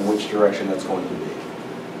decide which direction that's going to be.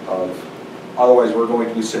 Otherwise, we're going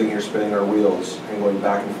to be sitting here spinning our wheels and going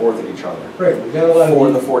back and forth at each other Right, we got a lot for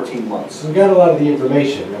of the the, 14 months. we got a lot of the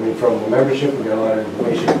information. I mean, from the membership, we got a lot of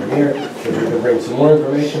information from here. If we can bring some more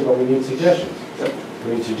information, but we need suggestions. Yep.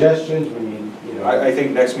 We need suggestions, we need, you know. I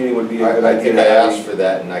think next meeting would be a good I idea. think I to have- asked for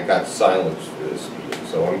that and I got silence for this meeting,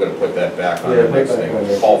 so I'm gonna put that back on Yeah, the put next that thing, on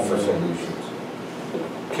there. call for solutions.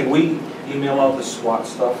 Can we email out the SWAT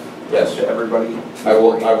stuff Yes, to everybody? I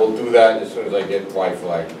will do that as soon as I get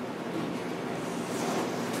Wi-Fi.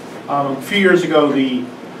 A few years ago, the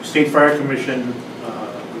State Fire Commission,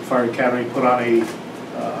 the Fire Academy, put on a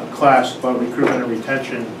class about recruitment and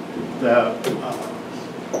retention that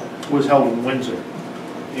was held in Windsor.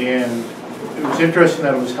 And it was interesting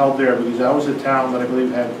that it was held there because that was a town that I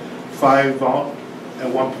believe had 5, at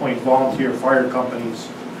one point, volunteer fire companies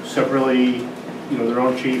separately, you know, their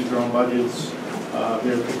own chiefs, their own budgets,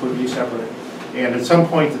 they're completely separate. And at some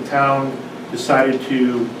point, the town decided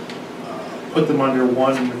to put them under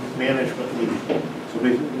one management lead. So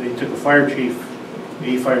they took a fire chief,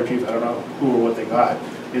 I don't know who or what they got,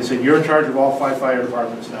 and said, you're in charge of all 5 fire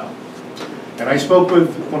departments now. And I spoke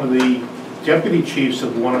with one of the deputy chiefs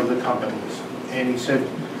of one of the companies, and he said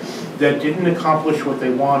that didn't accomplish what they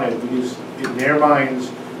wanted because in their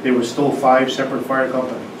minds, there were still 5 separate fire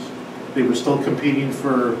companies. They were still competing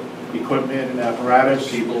for equipment and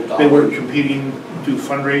apparatus. People, They were dollars. competing to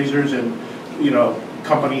fundraisers and, you know,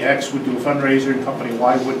 Company X would do a fundraiser and Company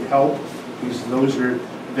Y wouldn't help because those are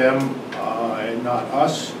them and not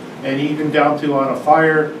us. And even down to on a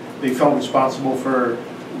fire, they felt responsible for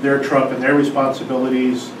their truck and their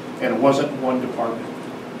responsibilities, and it wasn't one department.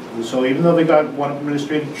 And so even though they got one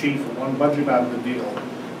administrative chief and one budget out of the deal,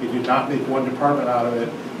 they did not make one department out of it,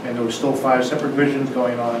 and there were still 5 separate visions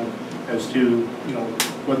going on as to, you know,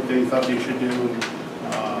 what they thought they should do and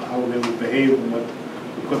how they would behave and what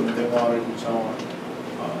equipment they wanted and so on.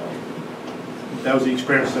 That was the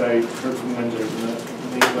experience that I heard from Windsor. And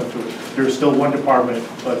they went through it. There's still one department,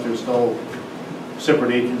 but there's still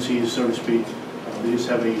separate agencies, so to speak. They just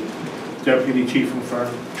have a deputy chief in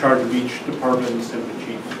charge of each department instead of a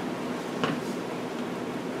chief.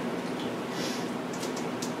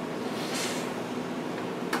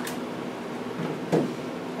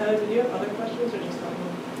 Heather, did you have other questions or just that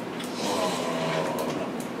one?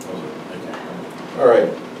 All right,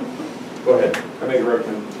 go ahead. I make a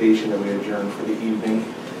recommendation that we adjourn for the evening.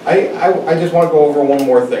 I just want to go over one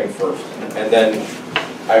more thing first, and then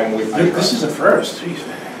I'm with you. This is a first. Jeez.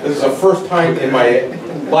 This is the first time in my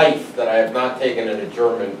life that I have not taken an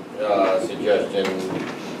adjournment suggestion in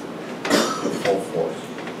full force.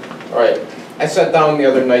 All right, I sat down the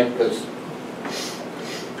other night because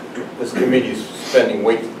this committee is spending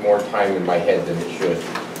way more time in my head than it should.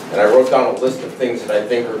 And I wrote down a list of things that I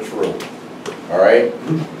think are true, all right?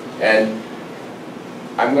 And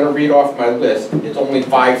I'm gonna read off my list. It's only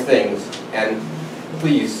 5 things, and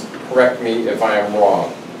please correct me if I am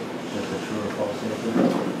wrong.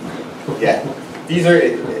 Yeah, these are,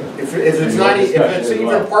 if it's not, if it's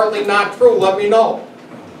even partly not true, let me know,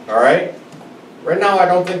 all right? Right now, I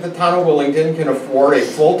don't think the town of Willington can afford a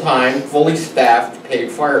full-time, fully staffed,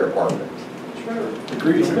 paid fire department.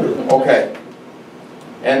 Agreed. Okay.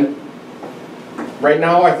 And right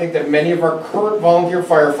now, I think that many of our current volunteer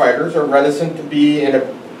firefighters are reticent to be in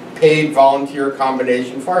a paid volunteer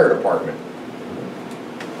combination fire department.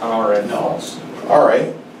 On our end, No. false. All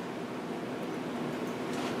right.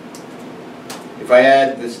 If I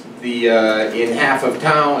add this, in half of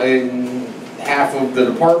town, in half of the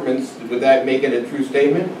departments, would that make it a true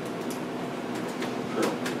statement?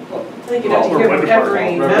 I think you'd have to Or give one every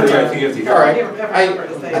department. member. I think you have to. All right. Give every member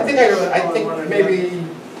to say. I think maybe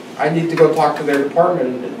I need to go talk to their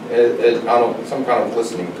department on some kind of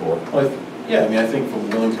listening tour. Well, yeah, I mean, I think from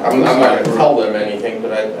Willington. I'm not gonna tell them anything,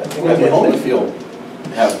 but I think I I'd mean, like to. Holyfield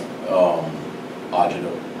have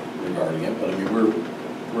agita regarding it, but I mean,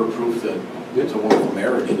 we're proof that it's a wonderful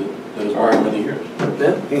marriage that has worked for many years.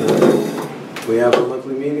 Yeah. We have a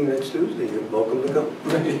monthly meeting next Tuesday, you're welcome to come.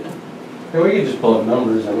 And we can just pull up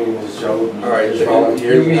numbers, I mean, just show. All right, just you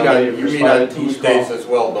volunteers, meet how many on responded to each Tuesdays call. as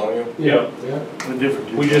well, don't you? Yeah, Yeah. The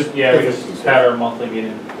different. we just had our monthly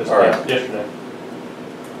meeting this All right. past, yesterday.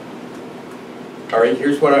 All right,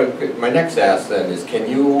 here's what my next ask then is, can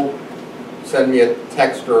you send me a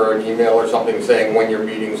text or an email or something saying when your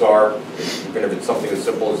meetings are, even if it's something as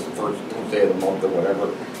simple as the first Tuesday of the month or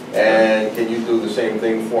whatever? And can you do the same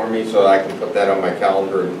thing for me so I can put that on my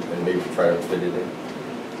calendar and maybe try to fit it in?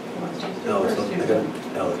 Alex, I'm gonna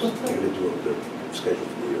do a schedule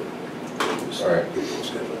for you. All right. Give you a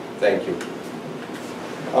schedule. Thank you.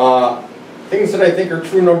 Things that I think are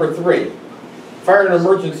true, number 3. Fire and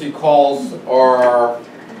emergency calls are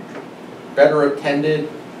better attended,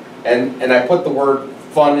 and I put the word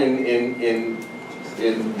fun in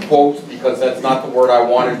quotes because that's not the word I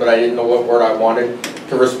wanted, but I didn't know what word I wanted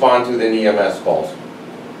to respond to than EMS calls.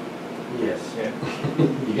 Yes.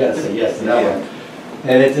 You gotta say yes to that one.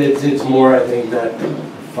 And it's more, I think, not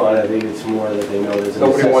fun, I think it's more that they know there's a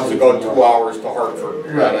necessity. Nobody wants to go for 2 hours to Hartford.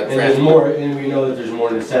 Right, and there's more, and we know that there's more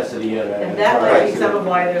necessity in it. And that might be some of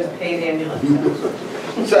why there's paid ambulance.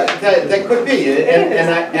 So that could be,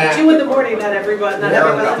 and 2 in the morning, not everyone, not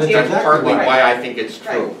everyone's here. that's partly why I think it's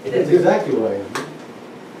true. Right, it That's is, exactly why.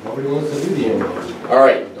 Nobody wants to do the ambulance. All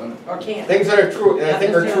right, or can't. things that are true, and I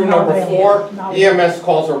think are true, number 4, EMS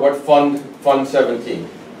calls are what fund 17.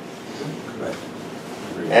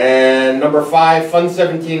 And number 5, Fund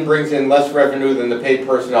 17 brings in less revenue than the paid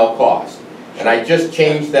personnel cost. And I just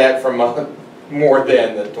changed that from a more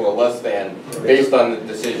than to a less than, based on the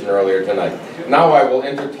decision earlier tonight. Now I will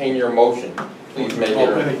entertain your motion. Please make it.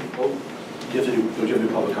 You have to do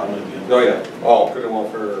public comment again. Oh, yeah. Oh, Good and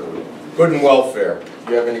welfare. good and welfare.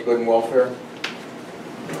 Do you have any good and welfare?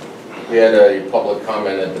 We had a public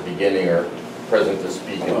comment at the beginning, or present to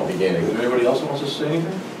speak at the Is beginning. there anybody else that wants to say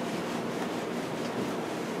anything?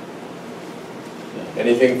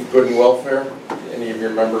 Anything good and welfare? Any of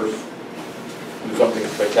your members do something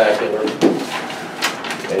spectacular?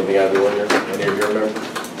 Anything out of the ordinary? Any of your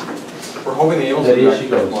members? We're hoping the ambulance That will be is, back she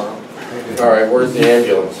here goes. tomorrow. All right, where's the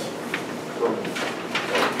ambulance?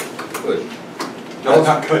 Good. No,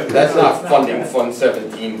 not good. That's not funding Fund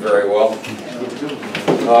 17 very well.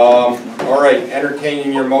 All right,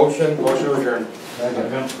 entertaining your motion. Motion to adjourn.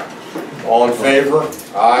 All in favor?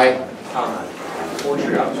 Aye.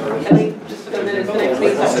 Fortune, I'm sorry. I think just a minute, next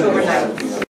week, October 9th.